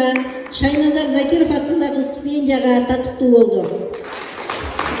Баишевна Шайназар Закиров атындагы стипендияга татыктуу болду.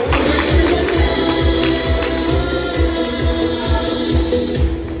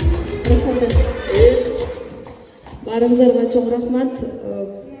 Баарыңыздарга чоң рахмат.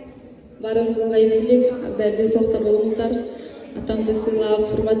 Баарыңыздарга ийгилик, ар дайым ден соолуктар болуңуздар. Атамды сыйлап,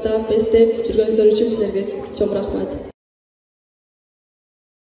 урматтап, эстеп жүргөнүздөр үчүн силерге чоң рахмат.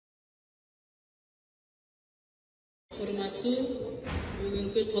 Урматтуу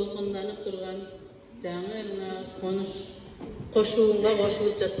бүгүнкү толкунданып турган жаңы кошуунга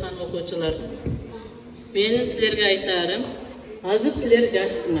кошулуп жаткан окуучулар. Менин силерге айтарым, азыр силер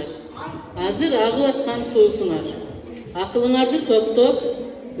жашсыңар. Азыр агып аткан суусуңар. Акылыңарды топтоп,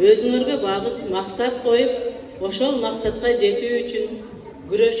 өзүңөргө багып максат коюп, ошол максатка жетүү үчүн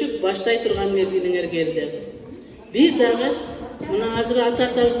күрөшүп баштай турган мезгилиңер келди. Биз дагы мына азыр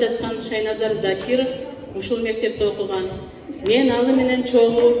аталып жаткан Шайназар Закиров ушул мектепте окуган. Мен алы менен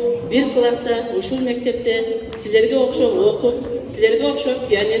чогуу бир класста ушул мектепте силерге окшоп окуп, силерге окшоп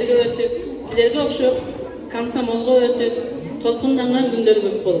пионерге өтүп, силерге окшоп комсомолго өтүп, толкунданган күндөр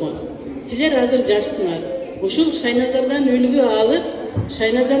көп болгон. Силер азыр жашсыңар. Ушул Шайназардан үлгү алып,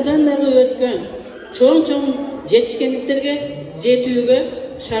 Шайназардан дагы өткөн чоң жетишкендиктерге жетүүгө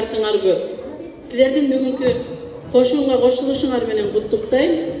шартыңар көп. Силердин бүгүнкү кошуунга кошулушуңар менен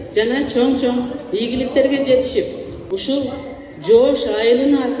куттуктайм жана чоң ийгиликтерге жетишип, ушул жоош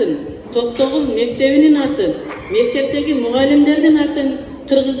айылынын атын, Токтогул мектебинин атын, мектептеги мугалимдердин атын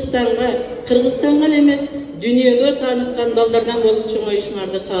Кыргызстанга эле эмес, дүйнөгө тааныткан балдардан болуп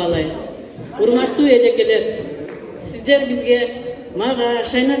чоңоюшуңарды каалайм. Урматтуу эжекелер, сиздер бизге, мага,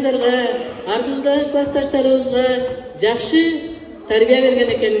 Шайназарга, артыбыздагы классташтарыбызга жакшы тарбия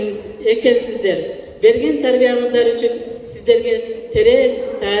берген экенсиздер. Берген тарбияңыздар үчүн сиздерге терең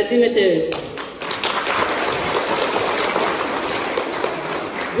таазим этебиз.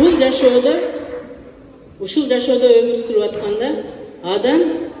 Ушул жашоодо өмүр сүрүп атканда адам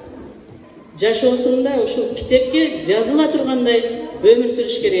жашоосунда ушул китепке жазыла тургандай өмүр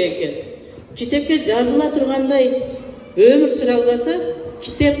сүрүш керек экен. Китепке жазыла тургандай өмүр сүрө албаса,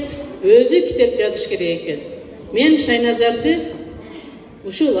 өзү китеп жазыш керек экен. Мен Шайназарды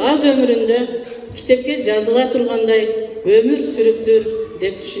ушул аз өмүрүндө китепке жазыла тургандай өмүр сүрүптүр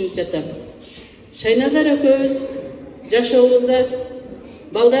деп түшүнүп жатам. Шайназар экөөбүз жашообузда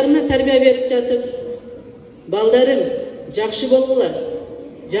балдарына тарбия берип жатып, балдарым жакшы болгула,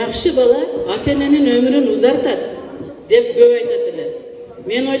 жакшы бала ата-эненин өмүрүн узартат деп көп айтат эле.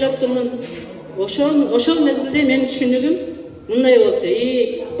 Мен ойлоп турмун, ошол мезгилде менин түшүнүгүм мындай болчу.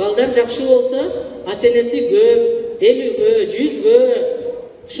 Балдар жакшы болсо, ата-энеси көп, 50-гө, 100-гө,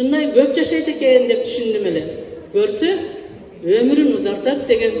 ушундай көп жашайт экен деп түшүндүм эле. Көрсө, өмүрүн узартат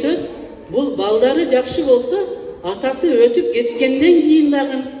деген сөз, бул балдары жакшы болсо, атасы өтүп кеткенден кийин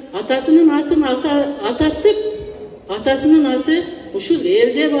дагы атасынын атын ататып, атасынын аты ушул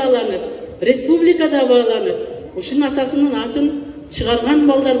элде бааланып, республикада бааланып, ушун атасынын атын чыгарган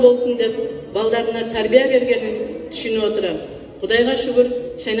балдар болсун деп балдарына тарбия бергенин түшүнүп отурам. Кудайга шүгүр,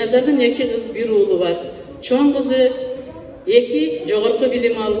 Шайназардын 2 кыз, 1 уулу бар. Чоң кызы 2 жогорку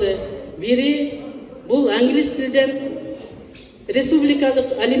билим алды. Бири бул англис тилден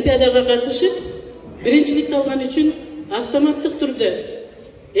республикалык олимпиадага катышып, биринчиликти алган үчүн автоматтык түрдө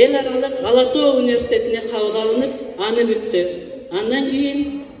эл аралык Ала Тоо университетине кабыл алынып, аны бүттү. Андан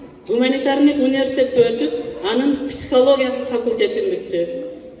кийин гуманитарный университетте өтүп, анын психология факультетин бүттү.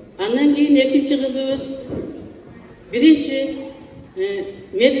 Андан кийин экинчи кызыбыз биринчи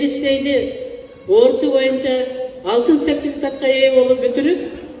медлицейди орто боюнча алтын сертификатка ээ болуп бүтүрүп,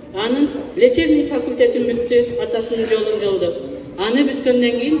 анын лечебный факультетин бүттү, атасынын жолун жолдоп. Аны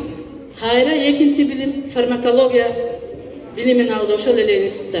бүткөндөн кийин кайра экинчи билим фармакология билимин алды ошол эле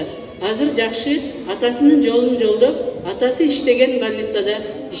институтта. Азыр жакшы атасынын жолун жолдоп, атасы иштеген больницада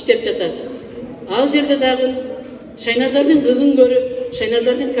иштеп жатат. Ал жерде дагы Шайназардын кызын көрүп,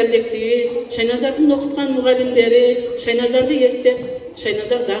 Шайназардын коллективи, Шайназардын окуткан мугалимдери, Шайназарды эстеп,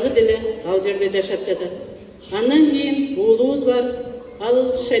 Шайназар дагы деле ал жерде жашап жатат. Андан кийин уулубуз бар.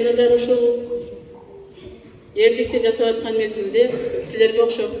 Ал Шайназар ушул эрдикти жасап аткан мезгилде силерге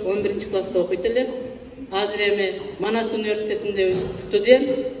окшоп 11-класста окуйт эле. Азыр эми Манас университетинде студент.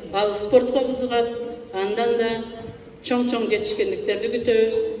 Ал спортко кызыгат. Андан да чоң-чоң жетишкендиктерди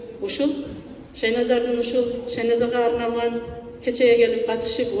күтөбүз. Ушул Шайназардын ушул Шайназарга арналган кечеге келип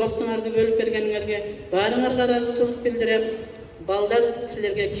катышып, убактыңарды бөлүп бергениңерге баарыңарга ыраазычылык билдирем. Балдар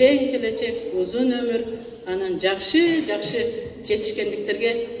силерге кең келечек, узун өмүр, анан жакшы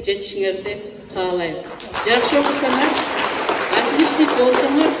жетишкендиктерге жетишиңерди каалайм. Жакшы окусаңар, отличник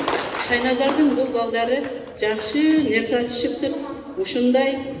болсоңор, Шайназардын бул балдары жакшы нерсе ачышыптыр.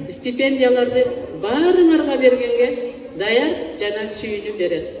 Ушундай стипендияларды баарыңарга бергенге даяр жана сүйүнүп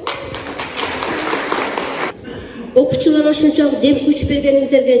берет. Окуучулар ошончолук дем күч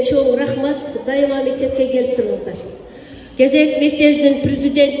бергениңиздерге чоң рахмат. Дайыма мектепке келип туруңуздар. Кезек мектебибиздин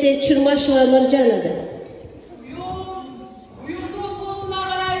президенти Чурмашева Нуржанада.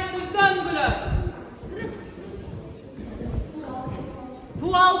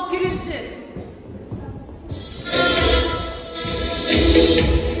 Ту алып кирилсин.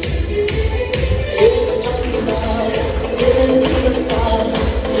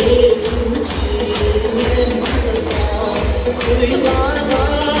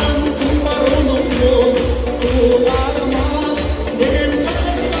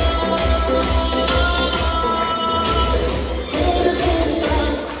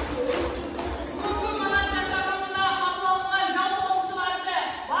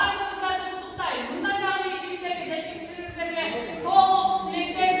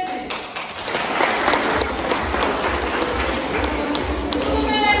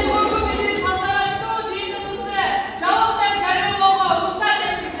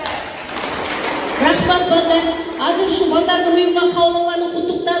 Азыр ушу балдардын уюмга кабыл алганын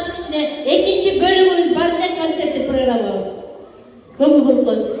куттуктап, экинчи бөлүгүбүз бар эле концерттик программабыз. Көңүл буруп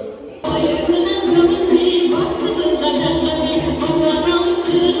коюңуздар.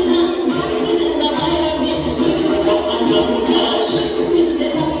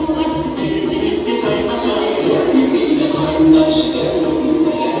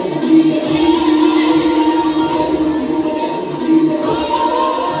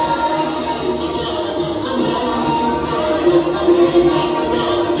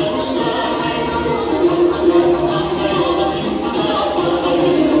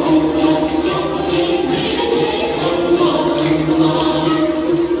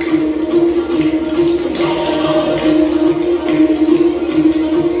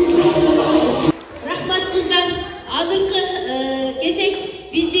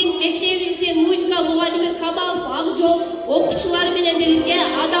 Окуучулар менен бирге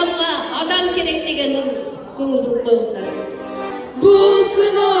адам керек деген көңүл буруп коюңуздар. Бул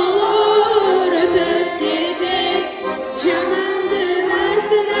сыноолор өтөп кетет, жамандын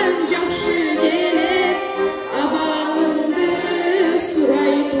артынан жакшы келет. Абалыңды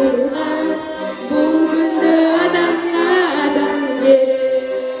сурай турган, бул күндө адамга адам керек.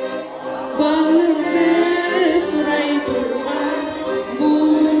 Балыңды сурай турган, бул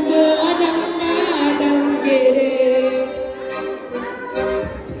күндө адамга адам керек.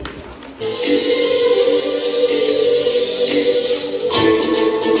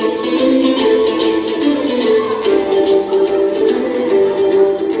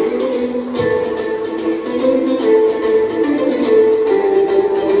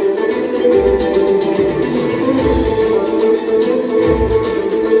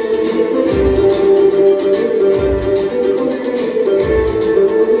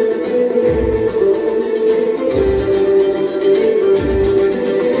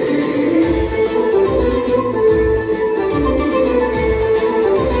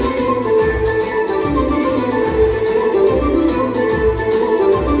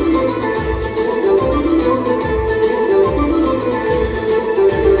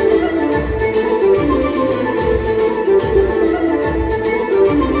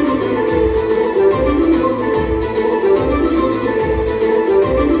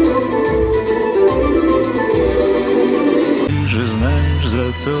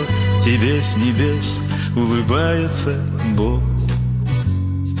 зато тебе с небес улыбается Бог.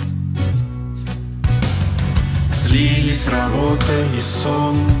 Слились работа и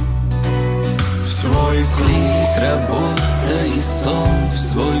сон в свой круг. Слились работа и сон в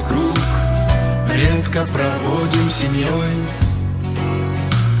свой круг. Редко проводим с семьей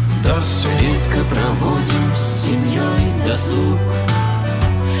досуг. Редко проводим с семьей досуг.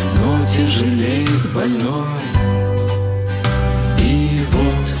 Но тяжелеет больной, и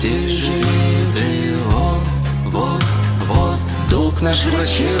вот тяжелеет, и вот долг наш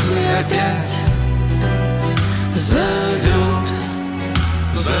врачебный опять зовет.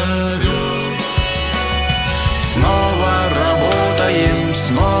 Снова работаем,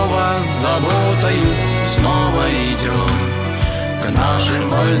 снова заботою, снова идем к нашим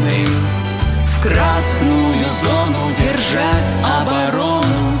больным в красную зону держать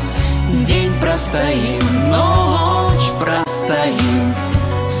оборону. День простоим, ночь простоим,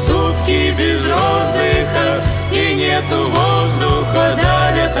 сутки без воздуха, и нету воздуха,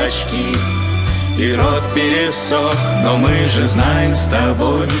 давят очки, и рот пересох. Но мы же знаем с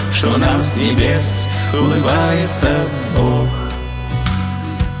тобой, что нам с небес улыбается Бог.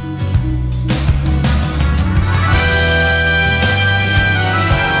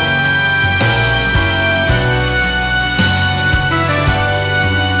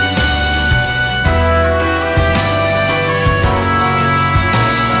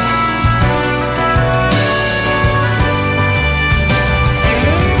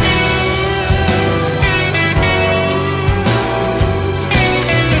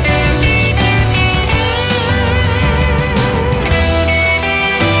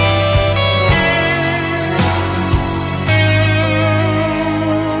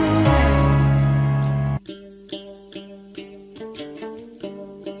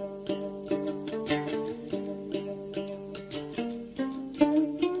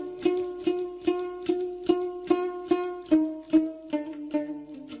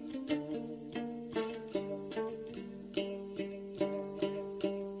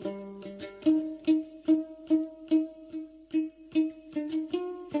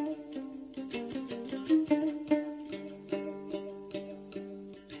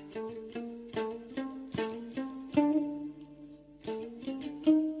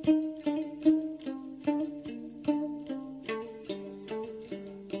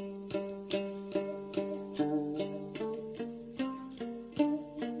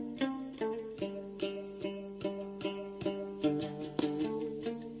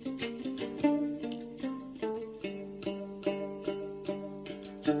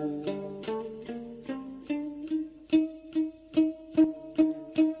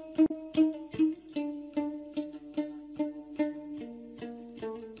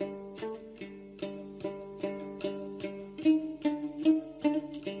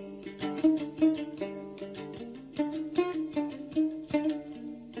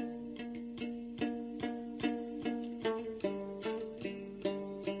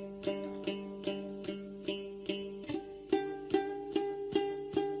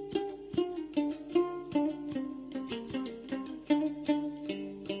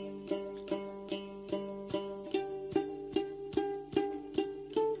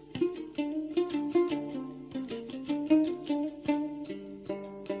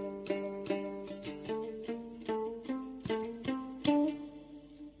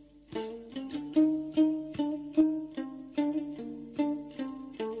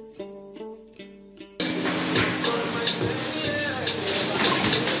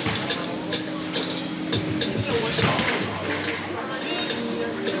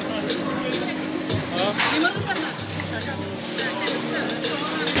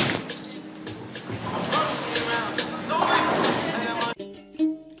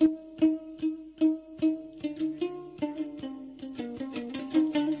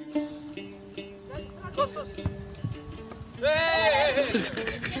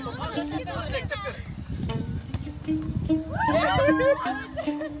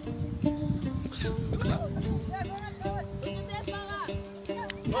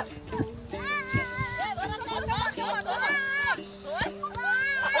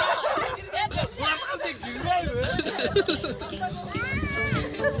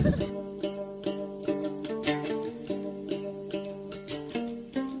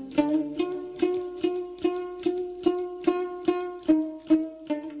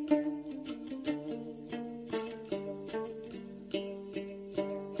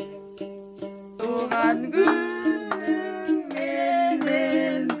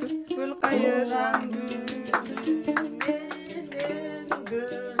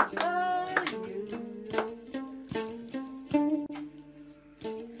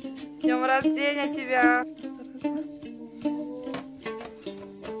 рождения тебя.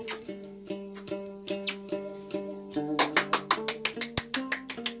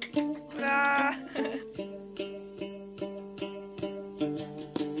 Ура!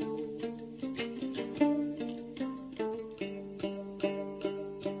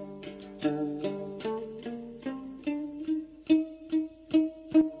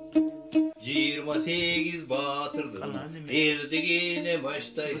 Erdegine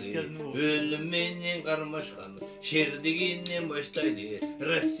baştaydı, ölümünün karmaşkan, şerdiginin baştaydı,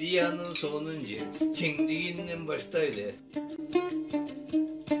 Rusya'nın sonuncu, kengdiginin baştaydı.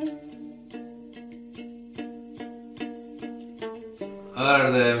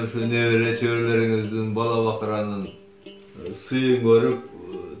 Ardayım şu nevreçörlerinizin, bala bakıranın suyun görüp,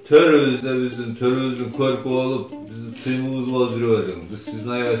 törüzde bizim törüzün körpü olup, bizi suyumuz bol жүрөдүң. Biz sizin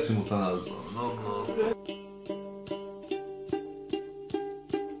ayağa simultanabız.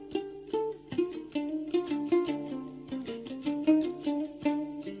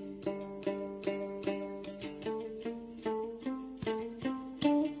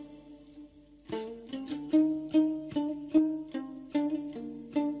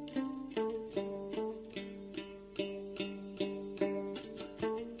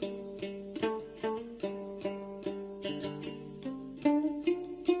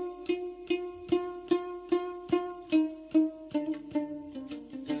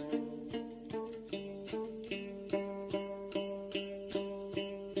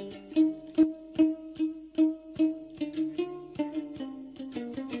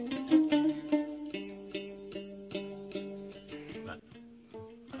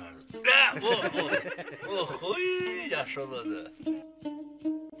 Oy, yaşaladı.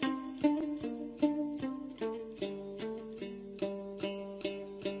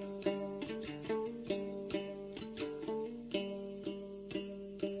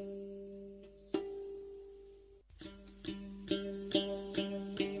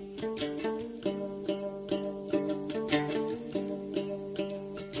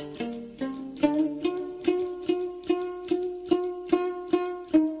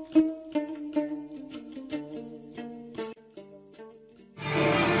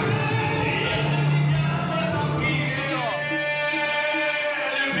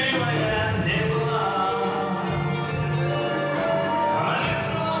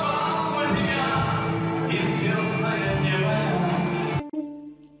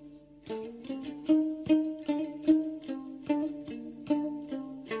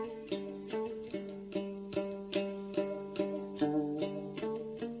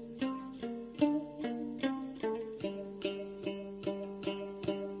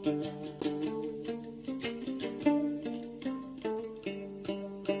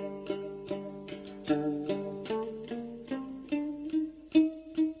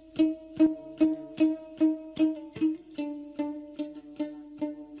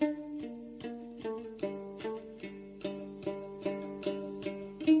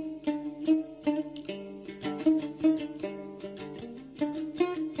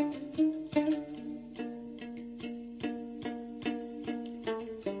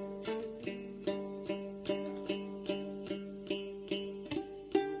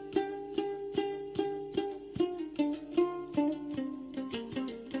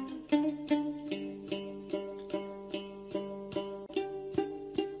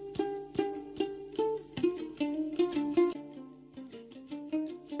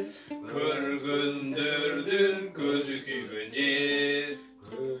 Körgündürdün gözü sügüncir,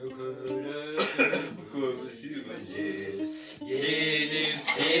 gözü sügüncir. Gelip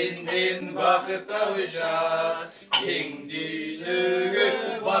senden vakit tavışar, kendilügü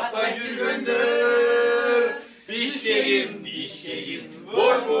bakma жүргөндөр. Bişkegim, bişkegim,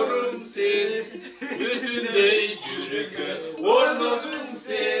 borborun sen, bütündey жүрекке ornadın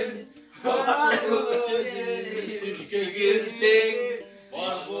sen. Düşke girsen,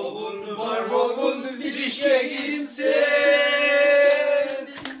 var bolgun, bişkegim sen.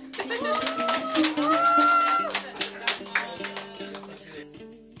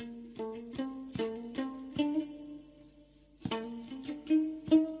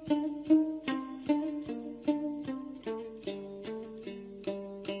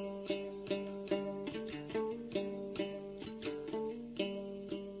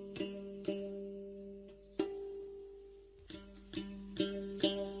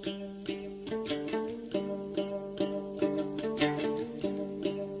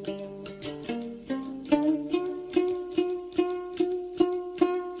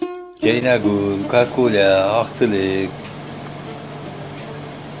 Жайнагүл, Каркуля, Ақтілек,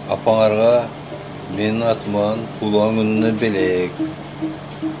 апаңарға менің атыман тулан күніне белек.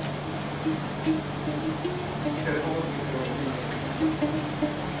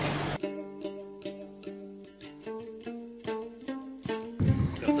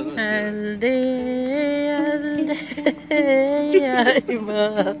 Elde yayma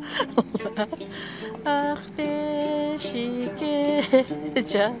ah beşike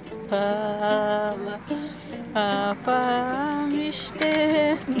çapala apam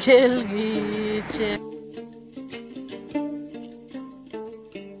işten gelgiçe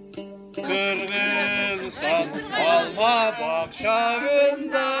Kırgızistan alma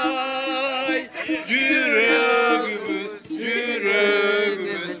bakşağınday Jürögümüz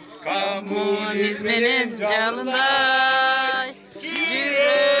komünizminin canınday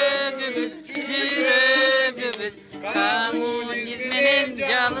Jürögümüz komünizminin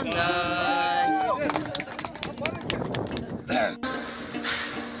canınday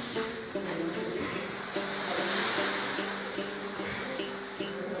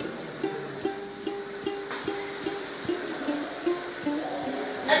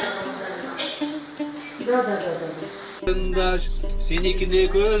Qarindaş, senikine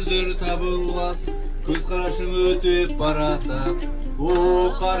көздөр табылмас, көз қарашың өтіп баратып, о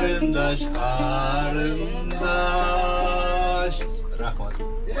қарындаш, қарындаш. Рахмат.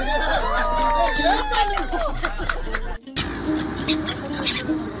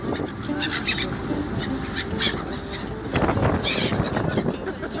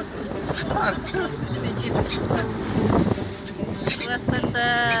 Красота.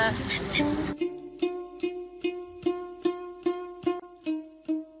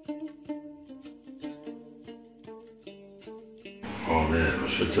 Amin.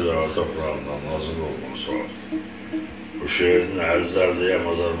 Şu tilavet toprağından nazil olması vardı. Bu şehrin əzizlərliyə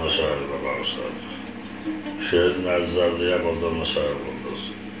mazar məşahirlə bağışladık. Şehrin əzizlərliyə bazar məşahir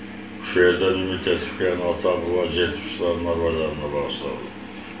oldusu. Bu şehirdən ümit etkiyen ata buva getmişlərin arvaylarına bağışladık.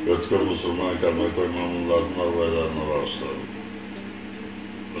 Ötkür musulman kəlmə koymamunların arvaylarına bağışladık.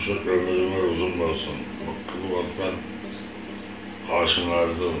 Şu ömrüme uzun olsun. Kılı vatman Haşin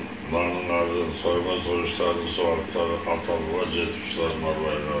ardın, nanın ardın, soyma soyuşların soğukları, atalığa getmişlerin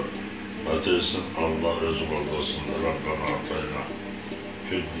arvaylar. Ateşsin Allah özü olsun, Rabbana atayna.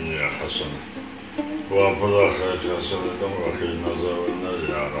 Fid dünya hasene. Bu apıda ahiret haseneden vakil nazarına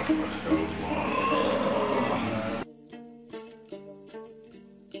ya rahmet Allah.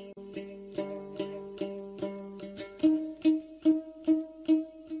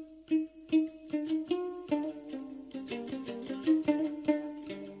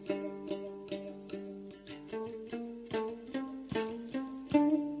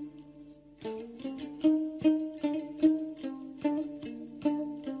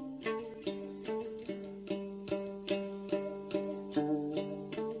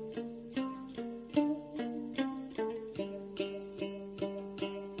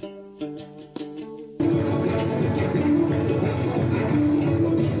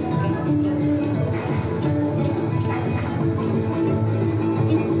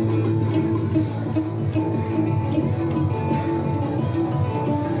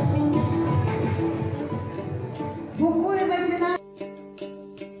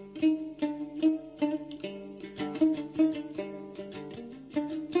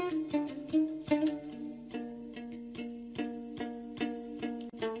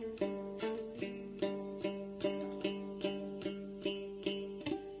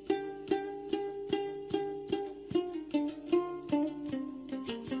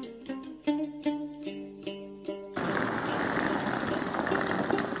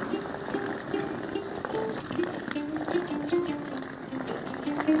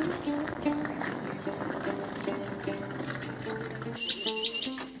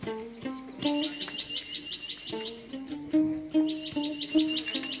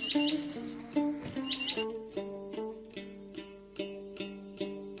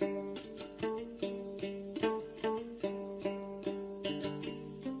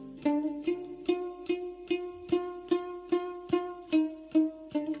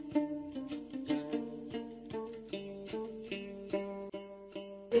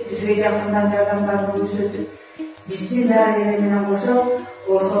 Бізге жақындан жардамдар көрсетіп, біздің дәрігерлермен қоса,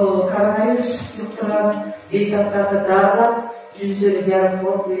 ошол коронавирус жұқтырған бейтаптарды дарылап, жүздері жарық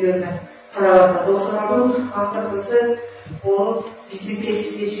болып үйлеріне қараватты. Ошолордун акыркысы болып, біздің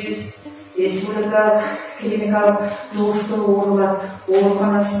кесиптешибиз республикалык клиникалык жугуштуу оорулар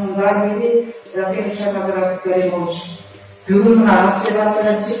ооруканасынын дарыгери Закирова Шайназара Абдикаримовича. Бүгүн мына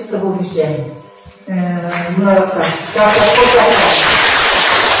обсервациядан чыкты бул киши. Мына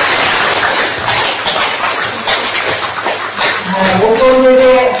ошол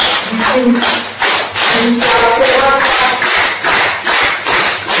жерде биздин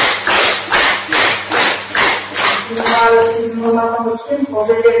сиздин урматыңыз үчүн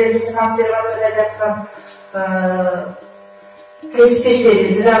ошол жерде биздин обсервацияда жаткан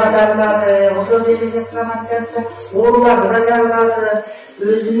кесиптештерибизди дагы дарылады, ошол жерде жаткан канча ооруларды да дарылады,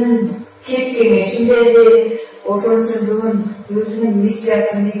 өзүнүн кеп кеңешин берди. Ошон үчүн бүгүн өзүнүн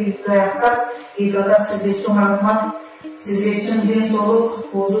миссиясын ийгиликтүү аяктап, Игага сизге чоң рахмат. Сизге чын ден соолук,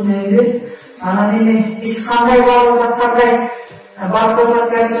 узун өмүр. Анан эми биз кандай бааласак, кандай бактасак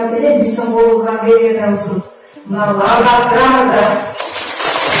жарышат эле, биздин колубуздан келгени ушул. Мына ардак грамота.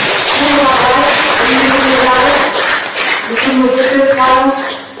 Ушуну көтөрүп алыңыз.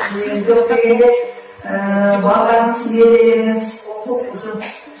 Жок дегенде балдарыңыз сиздердегениңиз окуп ушу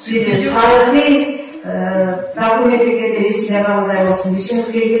тарыхый документтерди эсине калгандай болсун.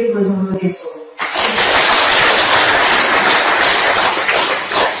 Ишиңизге ийгилик, өзүңүзгө ден соолук.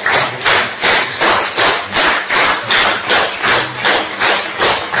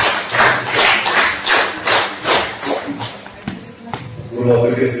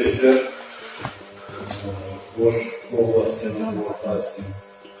 Hurmatli kesipçiler, Oş oblastının ortasının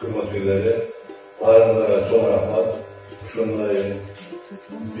hizmetçileri, barınlara çok rahmat. Şunday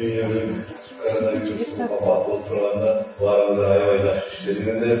dünyanın koronavirüsü kapatıp oturanda barınlara ayvaydaş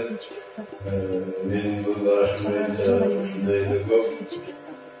işlediniz. Benim göz araşı boyunca şunday da көп.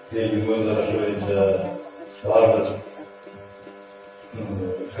 Benim göz araşı boyunca barınlar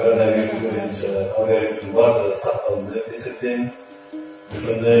koronavirüs boyunca haberim var da saklandı esirteyim.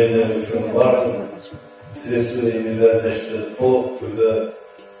 Ушундай баардык средства иммунизациясы толук түрдө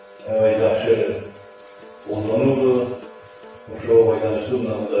аябай жакшы колдонулду. Ошого байланыштуу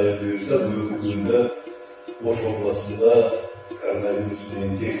мындай буюрса бүгүнкү күндө Ош областында коронавирустун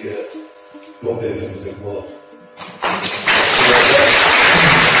инфекция жок десек болот.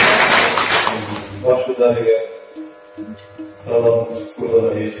 Башкы дарыгер саламыңыз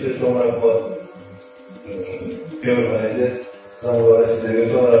ешкілер чоң рахмат. Первый Замгора сіздерге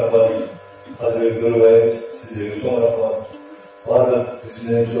чоң рахмат. Қадірбек Нұрбаев сіздерге чоң рахмат. Барлық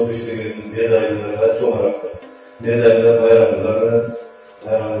бізбенен чоң иштеген медальдарға чоң рахмат. Медальдар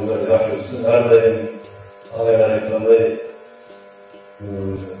байрамыңыздар жақсы өтсін. Әрдайым ағайын айтқандай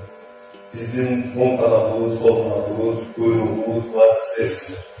біздің оң қанатымыз, сол қанатымыз, құйрығымыз бар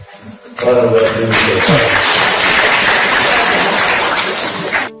істесіздер.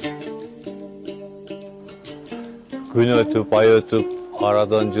 Күн өтүп, ай өтүп,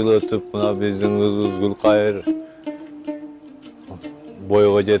 арадан жыл өтүп, мына биздин кызыбыз Гүлкайыр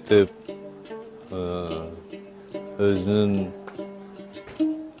бойго жетип, өзүнүн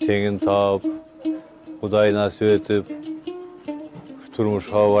теңин таап, Кудай насип этип,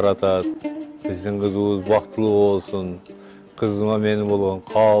 турмушка баратат. Биздин кызыбыз бактылуу болсун. Кызыма менин болгон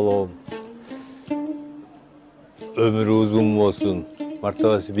каалоом өмүрү узун болсун.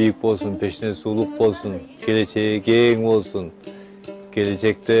 Мартабасы бийик болсун, пешнеси улук болсун, келечеги кең болсун.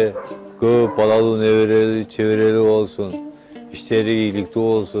 Келечекте көп балалуу неберели, чеберели болсун, иштери ийгиликтүү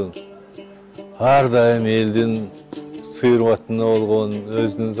болсун. Ар дайым элдин сыйырбатында болгон,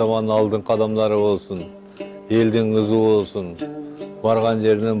 өзүнүн заманын алдыңкы адамдары болсун, элдин кызы болсун. Барган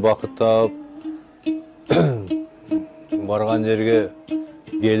жеринен бакыт таап, барган жерге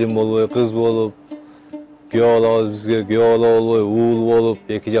келин болбой, кыз болуп, күйөө алабыз бизге, күйөө ала болбой, уул болуп,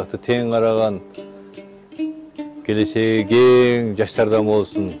 эки жакты тең караган, келечеги кең жаштардан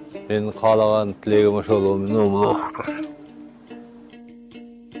болсун. Менин каалаган тилегим ошол.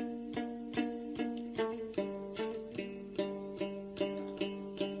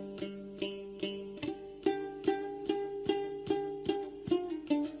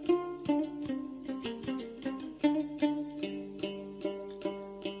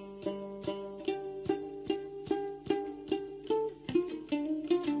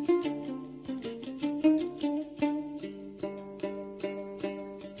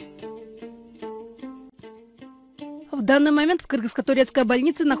 В данный момент в кыргызско-турецкой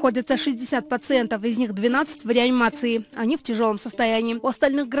больнице находятся 60 пациентов, из них 12 в реанимации. Они в тяжелом состоянии. У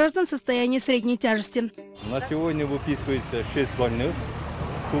остальных граждан состояние средней тяжести. На сегодня выписывается 6 больных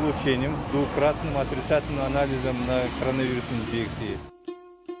с улучшением, двукратным отрицательным анализом на коронавирусную инфекцию.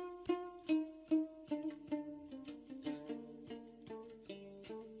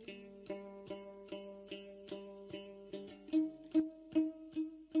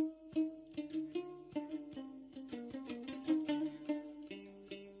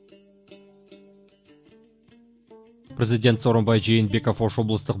 Президент Сооронбай Жээнбеков Ош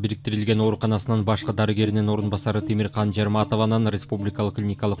облустук бириктирилген ооруканасынын башкы дарыгеринин орун басары Темиркан Жарматованын республикалык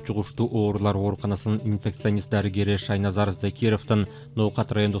клиникалык жугуштуу оорулар ооруканасынын инфекционист дарыгери Шайназар Закировдун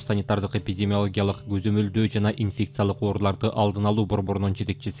Ноокат райондук санитардык эпидемиологиялык көзөмөлдөө жана инфекциялык ооруларды алдын алуу борборунун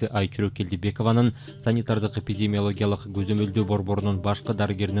жетекчиси Айчүрөк Келдибекованын санитардык эпидемиологиялык көзөмөлдөө борборунун башкы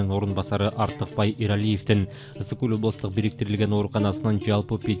дарыгеринин орун басары Артыкбай Иралиевдин Ысык Көл облустук бириктирилген ооруканасынын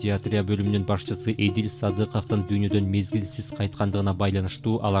жалпы педиатрия бөлүмүнүн башчысы Эдил Садыковдун дүйнөдөн мезгилсиз кайткандыгына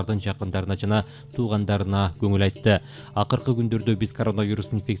байланыштуу алардын жакындарына жана туугандарына көңүл айтты. Акыркы күндөрдө биз коронавирус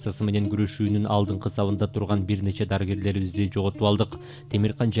инфекциясы менен күрөшүүнүн алдыңкы сабында турган бир нече дарыгерлерибизди жоготуп алдык.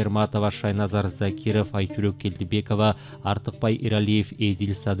 Темиркан Жарматова, Шайназар Закиров, Айчүрөк Келдибекова, Артыкбай Иралиев,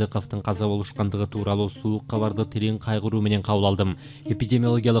 Эдил Садыковдун каза болушкандыгы тууралуу суук кабарды терең кайгыруу менен кабыл алдым.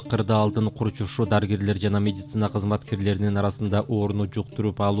 Эпидемиологиялык кырда алдын курчушу дарыгерлер жана медицина кызматкерлеринин арасында ооруну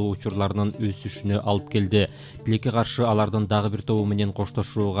жуктуруп алуу учурларынын өсүшүнө алып келди. Тилекке каршы алардын дагы бир тобу менен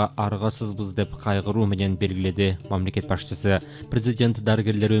коштошууга аргасызбыз деп кайгыруу менен белгиледи мамлекет башчысы. Президент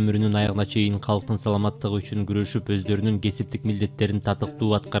дарыгерлер өмүрүнүн аягына чейин калктын саламаттыгы үчүн күрөшүп, өздөрүнүн кесиптик милдеттерин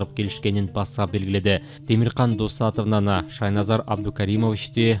татыктуу аткарып келишкенин баса белгиледи. Темиркан Досатовнаны, Шайназар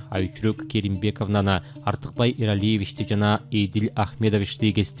Абдикаримовичти, Айчүрөк Керимбековнаны, Артыкбай Иралиевичти жана Эдил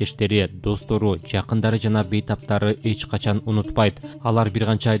Ахмедовичти кесиптештери, достору, жакындары жана бейтаптары эч качан унутпайт. Алар бир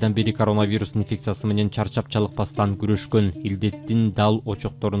канча айдан бери коронавирус инфекциясы менен чарчап чалыкпастан күрөшкөн, илдеттин дал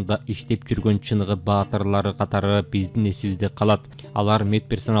очокторунда иштеп жүргөн чыныгы баатырлары катары биздин эсибизде калат. Алар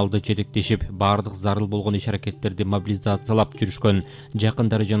медперсоналды жетектешип, бардык зарыл болгон иш-аракеттерди мобилизациялап жүрүшкөн.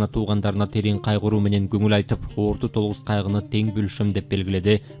 Жакындары жана туугандарына терең кайгыруу менен көңүл айтып, оорту толугус кайгыны тең бөлүшөм деп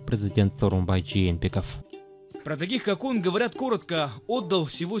белгиледи президент Сооронбай Жээнбеков. Про таких, как он, говорят коротко: отдал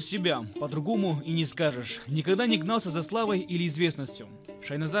всего себя, по-другому и не скажешь. Никогда не гнался за славой или известностью.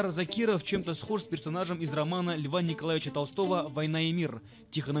 Шайназар Закиров чем-то схож с персонажем из романа Льва Николаевича Толстого «Война и мир»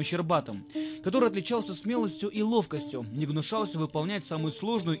 Тихоном Щербатым, который отличался смелостью и ловкостью, не гнушался выполнять самую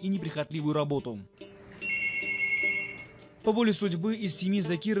сложную и неприхотливую работу. По воле судьбы из семьи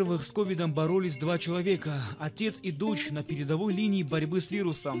Закировых с ковидом боролись два человека – отец и дочь на передовой линии борьбы с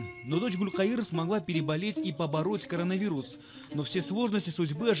вирусом. Но дочь Гулькаир смогла переболеть и побороть коронавирус. Но все сложности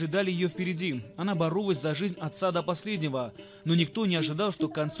судьбы ожидали ее впереди. Она боролась за жизнь отца до последнего. Но никто не ожидал, что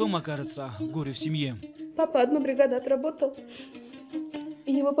концом окажется горе в семье. Папа одну бригаду отработал.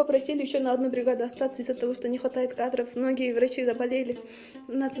 И его попросили еще на одну бригаду остаться из-за того, что не хватает кадров. Многие врачи заболели.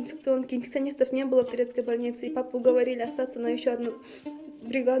 У нас инфекционистов не было в турецкой больнице. И папу уговорили остаться на еще одну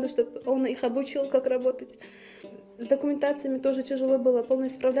бригаду, чтобы он их обучил, как работать. С документациями тоже тяжело было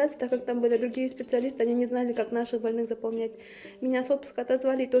полностью справляться, так как там были другие специалисты, они не знали, как наших больных заполнять. Меня с отпуска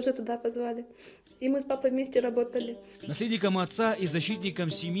отозвали и тоже туда позвали. И мы с папой вместе работали. Наследником отца и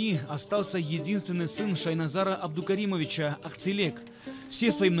защитником семьи остался единственный сын Шайназара Абдикаримовича Актилек.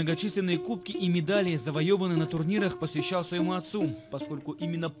 Все свои многочисленные кубки и медали, завоеванные на турнирах, посвящал своему отцу, поскольку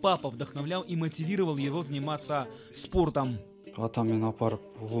именно папа вдохновлял и мотивировал его заниматься спортом. С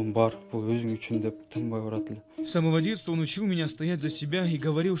самого детства он учил меня стоять за себя и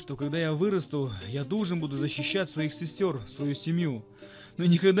говорил, что когда я вырасту, я должен буду защищать своих сестер, свою семью. Но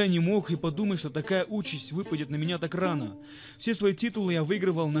никогда не мог и подумать, что такая участь выпадет на меня так рано. Все свои титулы я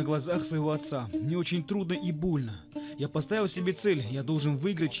выигрывал на глазах своего отца. Мне очень трудно и больно. Я поставил себе цель, я должен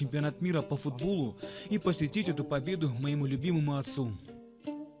выиграть чемпионат мира по футболу и посвятить эту победу моему любимому отцу.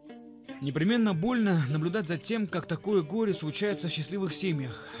 Непременно больно наблюдать за тем, как такое горе случается в счастливых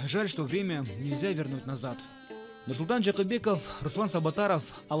семьях. Жаль, что время нельзя вернуть назад. Нурсултан Жакыбеков, Руслан Сабатаров,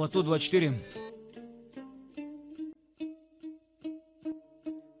 Алато 24.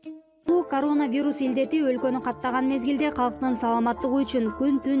 Коронавирус илдети өлкөнү каптаган мезгилде калктын саламаттыгы үчүн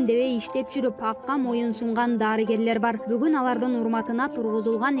күн-түн дебей иштеп жүрүп акка моюн сунган дарыгерлер бар. Бүгүн алардын урматына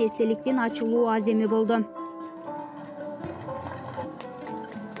тургузулган эстеликтин ачылуу аземи болду.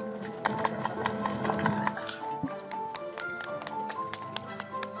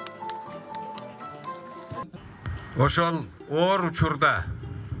 Ошол оор учурда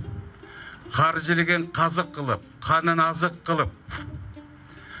каржылыгын казык кылып, канын азык кылып,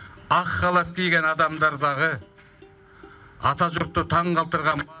 ак халат кийген адамдар дагы ата журтту таң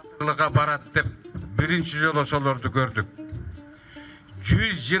калтырган баатырлыкка барат деп биринчи жолу ошолорду көрдүк.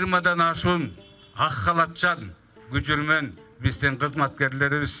 120дан ашуун ак халатчан күчүрмөн биздин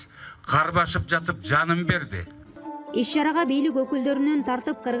кызматкерлерибиз карбашып жатып жанын берди. Иш-чарага бийлик өкүлдөрүнөн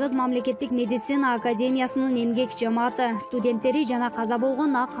тартып Кыргыз мамлекеттик медицина академиясынын эмгек жамааты, студенттери жана каза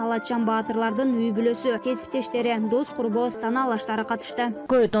болгон ак халатчан баатырлардын үй бүлөсү, кесиптештери, дос курбоз, санаалаштары катышты.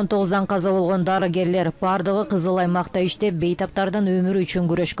 COVID-19 каза болгон дарыгерлер бардыгы кызыл аймакта иштеп, бейтаптардын өмүрү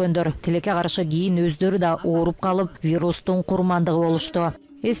үчүн күрөшкөндөр. Тилекке каршы кийин өздөрү да ооруп калып, вирустун курмандыгы болушту.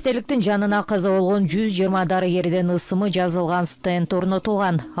 Эстеликтин жанына каза болгон 120 дарыгердин ысымы жазылган стенд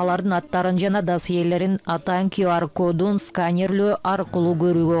орнотулган. Алардын аттарын жана досьелерин атаан QR кодун сканерлөө аркылуу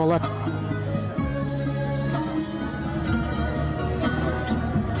көрүүгө болот.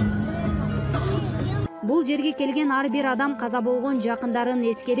 Бул жерге келген ар бир адам каза болгон жакындарын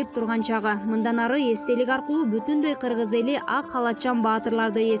эскерип турган чагы. Мындан ары эстелик аркылуу бүтүндөй кыргыз эли ак халатчан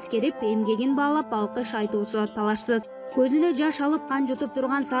баатырларды эскерип, эмгегин баалап алкыш айтуусу талашсыз. Көзүнө жаш алып кан жутуп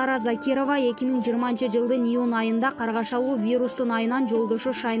турган Сара Закирова 2020-жылдын июнь айында каргашалуу вирустун айынан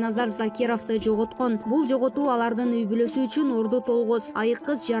жолдошу Шайназар Закировду жоготкон. Бул жоготуу алардын үй бүлөсү үчүн орду толгоз, айык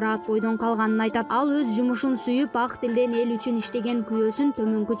кыз жараат бойдон калганын айтат. Ал өз жумушун сүйүп, ак тилден эл үчүн иштеген күнөөсүн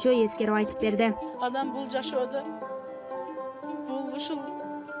төмөнкүчө эскерип айтып берди. Адам бул жашоодо, бул ушул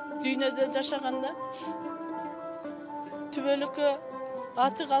дүйнөдө жашаганда түбөлүккө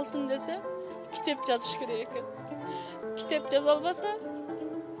аты калсын десе, китеп жазыш керек экен. Китеп жаза албаса,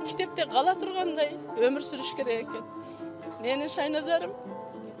 китепте кала тургандай өмүр сүрүш керек экен. Менин Шайназарым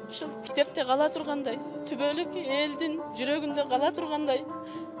ушул китепте кала тургандай, түбөлүк элдин жүрөгүндө кала тургандай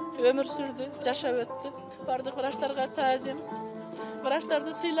өмүр сүрдү, жашап өттү. Бардык врачтарга таазим.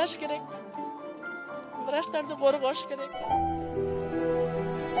 Врачтарды сыйлаш керек. Врачтарды коргош керек.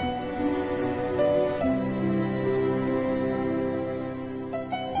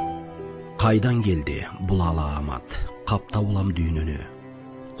 Кайдан келди бул алаамат, капта улам дүйнөнү.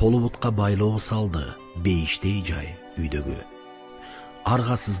 Колу бутка байлоо салды, бейиштей жай үйдөгү.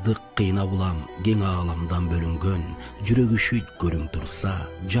 Аргасыздык кыйнап улам, кең ааламдан бөлүнгөн, жүрөгү шүйт көрүң турса,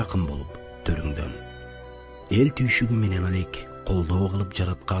 жакын болуп төрүңдөн. Эл түйшүгү менен алек колдоо кылып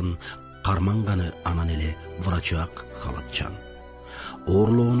жараткан, карманганы анан эле врачак халатчан.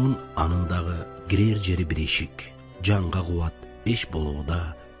 Оорлоонун анындагы кирер жери бир эшик, жанга кубат эш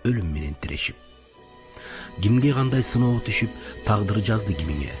болууда өлүм менен тирешип. Кимге кандай сыноо түшүп, тагдыр жазды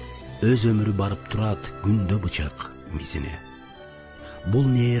кимиңе. Өз өмүрү барып турат күндө бычак мизине. Бул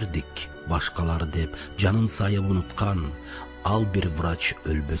не эрдик, башкалар деп жанын сайып унуткан, ал бир врач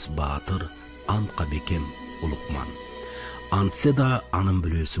өлбөс баатыр, антка бекем улукман. Антсе да анын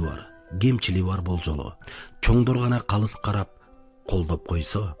бүлөсү бар, кемчилиги бар болжолу. Чоңдор гана калыс карап, колдоп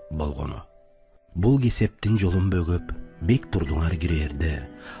койсо болгону. Бул кесептин жолун бөгөп, бек турдуңар кирерде,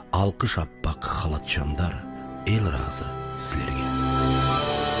 алкыш аппак халатчандар, эл ыраазы силерге.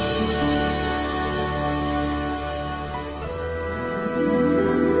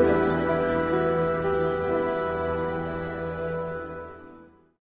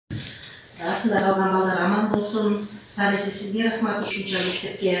 Артында калган балдар аман болсун. Сарыжы сизге рахмат, ушунча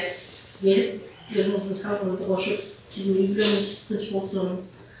мектепке келип, өзүңүздүн салгыңызды кошуп, сиздин үй бүлөңүз тынч болсун.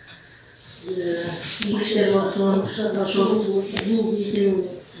 Иштер болсун, бул биздин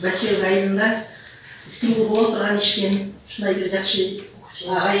Вечер айында стимул болуп турган ишкен, ушундай бир жакшы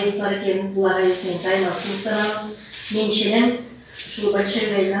агайыбыз бар экен, бул агайыбыз менен дайыма сунуктанабыз. Мен ишенем, ушул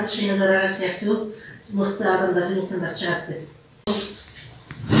Вечер айынан Шайназар ага сыяктуу мыкты адамдар, инсандар чыгат деп.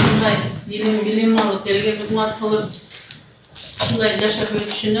 Ушундай билим алып, элге кызмат кылып, ушундай жашап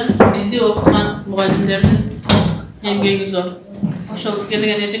өтүшүнө бизди окуткан мугалимдердин эмгеги зор. Ошол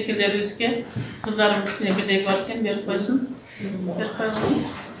келген эжекелерибизге кыздарым кичине билеги бар экен, берип койсун. Берип койсун.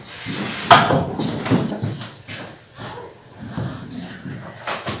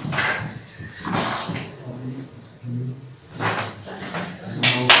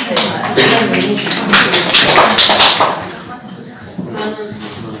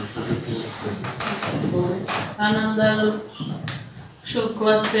 Анан дагы ушул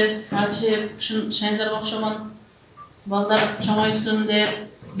классты ачып, Шайназарга окшогон балдар чоңойсун деп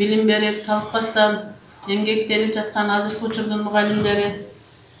билим берип, талыкпастан эмгектенип жаткан азыркы учурдун мугалимдери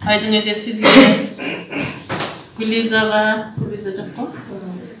Айдың эже сизге, Гүлизага, Гүлиза жокко?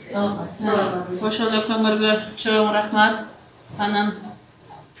 Ошол экөөңөргө чоң рахмат. Анан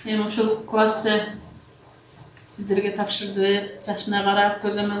эми ушул классты сиздерге тапшырдык, жакшына карап,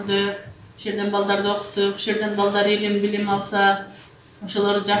 көзөмөлдөп, ошол жерден балдарды окутуп, ошол жерден балдар билим алса,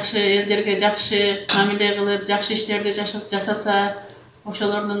 ошолор жакшы элдерге жакшы мамиле кылып, жакшы иштерди жасаса,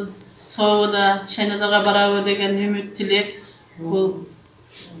 ошолордун сообу да Шайназарга барабы деген үмүт, тилек. Бул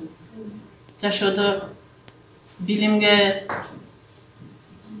жашоодо билимге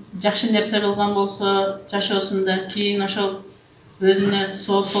жакшы нерсе кылган болсо, жашоосунда кийин ошол өзүнө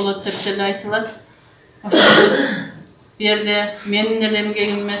сооп болот деп деле айтылат. Ошол берди. Менин эле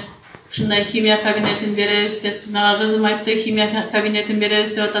эмгегим эмес. Ушундай химия кабинетин беребиз деп, мага кызым айтты, химия кабинетин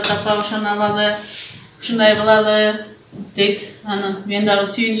беребиз деп атат, апа ошону алалы, ушундай кылалы дейт. Анан мен дагы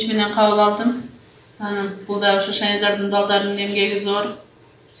сүйүнүч менен кабыл алдым. Анан бул да ошо Шайназардын балдарынын эмгеги зор.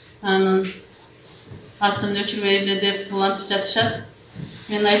 Анан атын өчүрбөй эле деп улантып жатышат.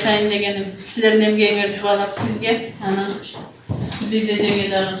 Мен айтайын дегеним, силердин эмгегиңерди баалап сизге, анан Лиза эжеге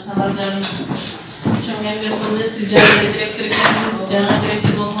дагы алардагы чоң эмгек кылды. Сиз жаңы директор экенсиз, жаңы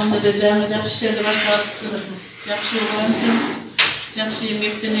директор болгондо да жаңы жакшы иштерди баштаптсыз. Жакшы улансыз, жакшы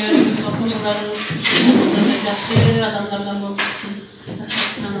эмгектене бериңиз, окуучуларыңыз жакшы адамдардан болуп чыксын.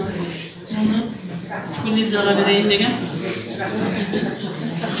 Муну Лизага берейин деген.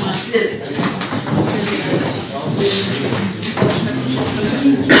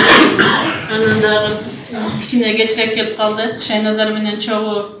 Анан дагы кичине кечирээк келип калды. Шайназар менен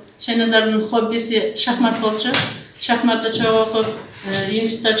чогуу. Шайназардын хоббиси шахмат болчу. Шахматты чогуу окуп,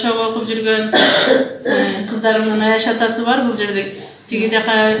 институтта чогуу окуп жүргөн кыздарымдын аяш атасы бар бул жерде. Тиги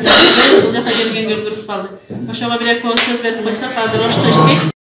жака келгенге үлгүрүп калды. Ошого бир эки ооз сөз берип койсок, азыр ошто иштейт.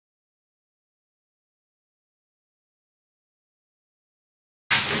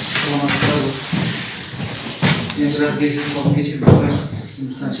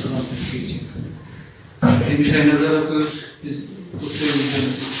 Шайназар biz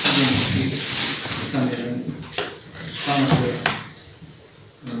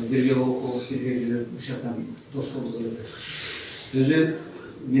birge okuyup, birge жүрүп, ушактан дос болдук эле. Өзү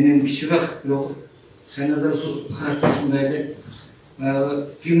менен кичираак, бирок Шайназар ушу характер ушундай эле.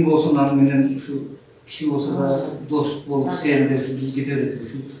 Ким болсун аны менен ушу киши болсо да дос болуп, сенде ушу кете берет.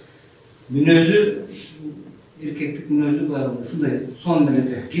 Ушу мүнөзү, эркектик мүнөзү баягы ушундай сонун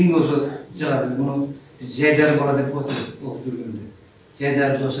эле. Ким болсо жагат, муну жайдары бала деп отуруп окуп жүргөндө.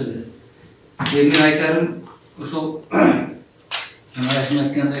 Жайдары досу эле. Мен айтарым, ошол Ашым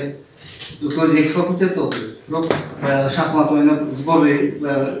айткандай, экөөбүз эки факультет окуйбуз. Бирок шахмат ойноп, сборный,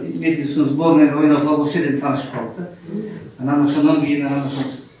 медицина сборныйда ойноп калып, ошол жерден таанышып калдык. Анан ошондон кийин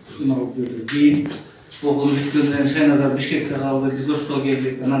кийин окуну бүткөндөн Шайназар Бишкекте калды, биз Ошко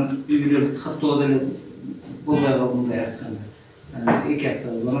келдик. Анан үй-бүлө каттоо деле болбой калды мындай айтканда. Эки апта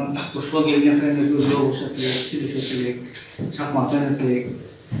болду. Анан Ошко келген сайын экөөбүз жолугушат элек, сүйлөшөт элек, шахмат ойноп элек.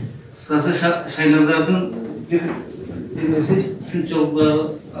 Кыскасы Шайназардын бир эмеси ушунчалык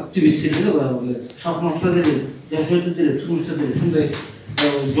оптимист эле баягы. Шахматта деле, жашоодо деле, турмушта деле ушундай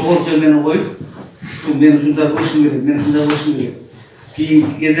жогорку эмени коюп, мен ушундай кылышым керек, мен ушундай кылышым керек. Кийин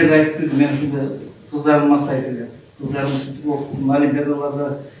кездерде айтып жүрдүм, мен ушундай кыздарым мактайт эле. Кыздарым ушинтип олимпиадаларда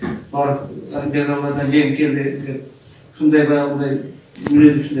барып, олимпиадалардан жеңип келди деп. Ушундай баягындай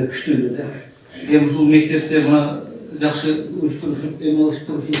мүнөзү ушундай күчтүү эле да. Эми ушул мектепте мына жакшы уюштурушуп, эме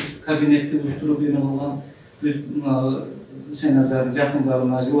кылышып, кабинетти уюштуруп эме кылган Шайназардын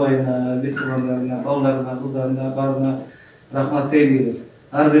жакындарына, жубайына, бет туугандарына, балдарына, кыздарына, баарына рахмат дейм.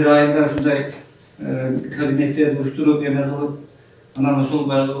 Ар бир айында ушундай кабинеттерди уюштуруп, эме кылып, анан ошол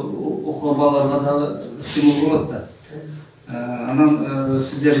баягы окуган балдарга дагы стимул болот да. Анан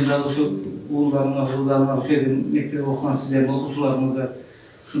сиздердин дагы ушу уулдарыңар, кыздарыңар, ошол жерден мектепте окуган сиздердин окуучуларыңыздар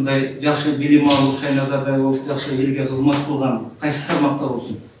ушундай жакшы билим алып, Шайназардай болуп, жакшы элге кызмат кылган, кайсы тармакта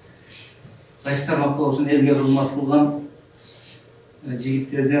болсун. Кайсы тармакта болсун элге кызмат кылган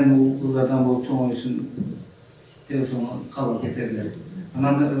жигиттерден, кыздардан болуп чоңоюшун деп ошону каалап кетерлер.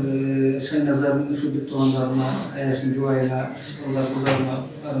 Анан Шайназардын ушу бүт туугандарына, аяшын жубайына, кыздарына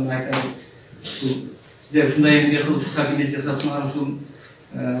айтайын. Сиздер ушундай эмгек кылып, ушу кабинет жасапсыңар, ушу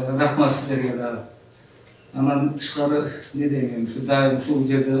рахмат сиздерге дагы. Анан тышкары не дейм, ушу дайым ушул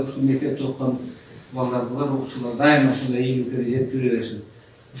жерде, ушул мектепте окуган балдар бар, окуучулар дайым ушундай ийгиликтерди жетип жүрө беришин.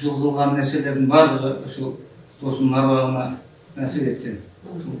 Ушул кылган нерселердин баардыгы ушул досумдун арбагына насип этсин.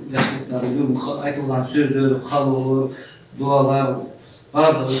 Жакшылыктары, бүгүн айтылган сөздөр, каалоолор, дуалар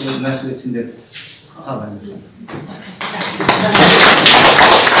баардыгы насип этсин деп каалайм.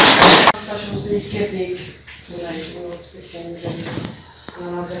 Сашыбызды эскертейик.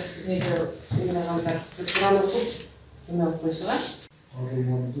 Азыр эмегандар Кур'ан окуп, эме окуп койсуга.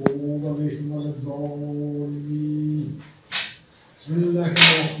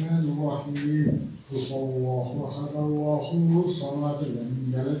 Bismillahirrahmanirrahim. Allahu ahad, Allahu samad, lam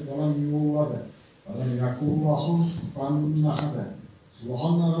yalid wa lam yulad, wa lam yakul lahu kufuwan ahad.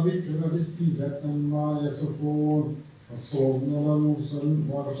 Subhana rabbika rabbil izzati amma yasifun. Wassalamu ala al-mursalin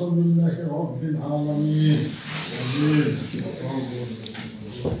walhamdulillahi rabbil alamin.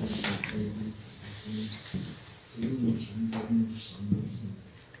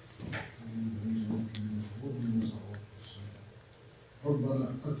 ربنا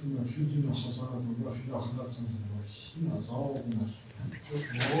آتنا في الدنيا حسنة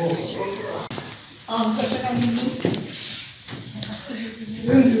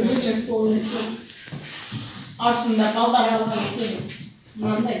Артында балдар алған екен.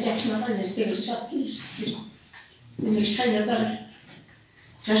 Мынандай жақсынаға нәрсені ұшап келешек. Демек Шайназар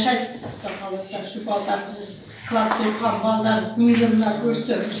жашайды. Қаласа шу балдарды класста оқыған балдар дүниелеріне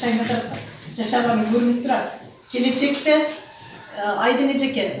көрсе, Шайназар жашағаны көрініп тұрады. Келешекте айдың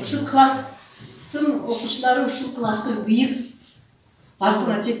жеке ұшу класстың оқушылары ұшу класстың биік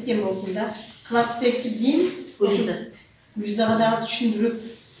балкона жеткен болсын да. Класс текші дейін Гүлизаға дағы түшіндіріп,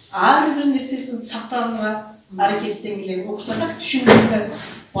 әрбір нәрсесін сақтануға әрекеттен келген оқушыларға түшіндіруге,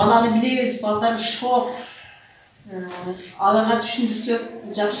 баланы білеміз, балдар шоқ, алаға түшіндірсек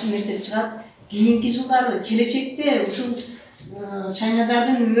жақсы нәрсе шығады. Кейінгі жылдары келешекте ұшу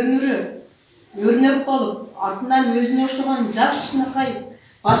Шайназардың өмірі өрнек болып, артынан өзіне ұшыған жақшынақай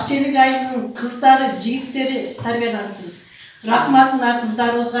басшелік айының қыздары, жігіттері тәрбиелансын. Рахматына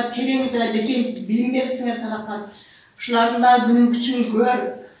қыздарымызға терең жай бекен білім беріпсіңер сараққан. Ұшылардың да күнің күшін көр,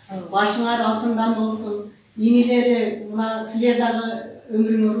 башыңар алтындан болсын, енелері, сілердағы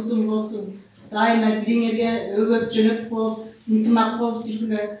өміріңер ұзын болсын, дайыма біріңерге өбіп жөніп болып, ынтымақ болып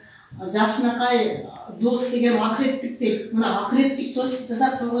жүргілі. Жақшынақай дос деген ақыреттік дейді. Мұна ақыреттік дос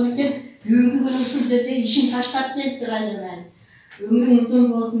жасап қойған екен, бүгінгі күні ұшыл жерде ішін таштап келіпті ғайынан. Өмірің ұзын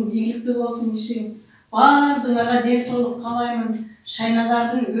болсын, игілікті болсын ішің. Бардыңарға денсаулық қалаймын.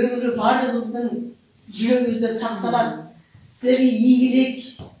 Шайназардың өмірі барлығымыздың жүрегімізде сақталады. Сіздерге игілік,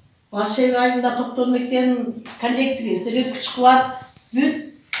 Баршелік айында тоқтол мектебінің коллективі, сіздерге күш қуат, бүт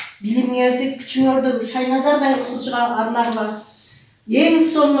білімдерді, күшіңерді Шайназардай оқушыға арнағылар. Ең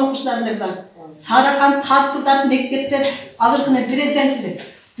соңғы оқушыларына бар. Сарықан Тасылдап мектепте алырқыны президенті.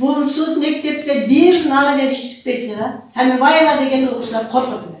 Бұлсыз мектепте бір нара беріш бітпейді. Сәмебаева деген оқушылар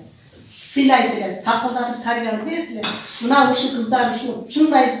қорқыды. Сыйлайды, тақылдатып тәрбиені берді. Мына ұшы қыздар ұшы,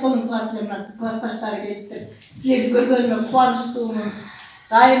 шындай соның классташтары келіптір. Сілерді көргеніме қуаныштымын.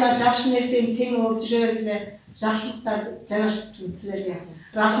 Дайыма жақсы нәрсені тең болып жүреді. Жақшылықтарды жаңашылықтың сілерге.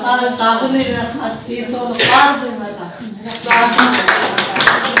 Рахмат, тағы бір рахмат, денсаулық бардыңызға.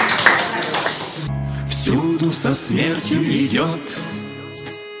 Всюду со смертью идет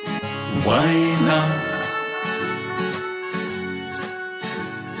война.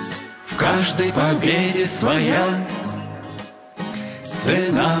 В каждой победе своя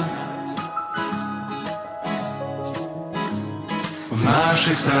цена. В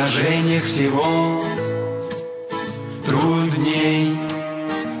наших сражениях всего трудней.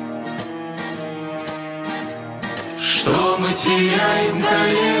 Что мы теряем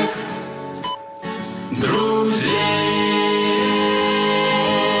коллег, друзей.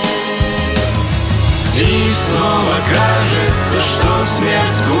 И снова кажется, что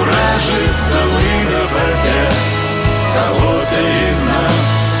смерть куражится, выдав опять кого-то из нас.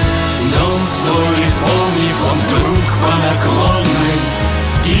 Но свой исполнив, он вдруг по наклонной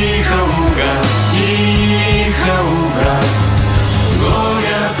тихо угас.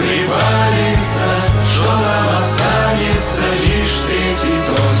 Горя прибавится, что нам останется лишь третий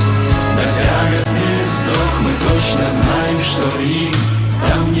тост. На тягостный вздох мы точно знаем, что им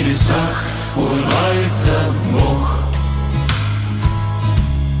там в небесах улыбается Бог.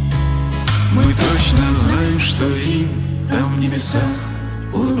 Мы точно знаем, что им там в небесах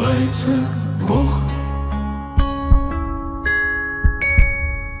улыбается Бог.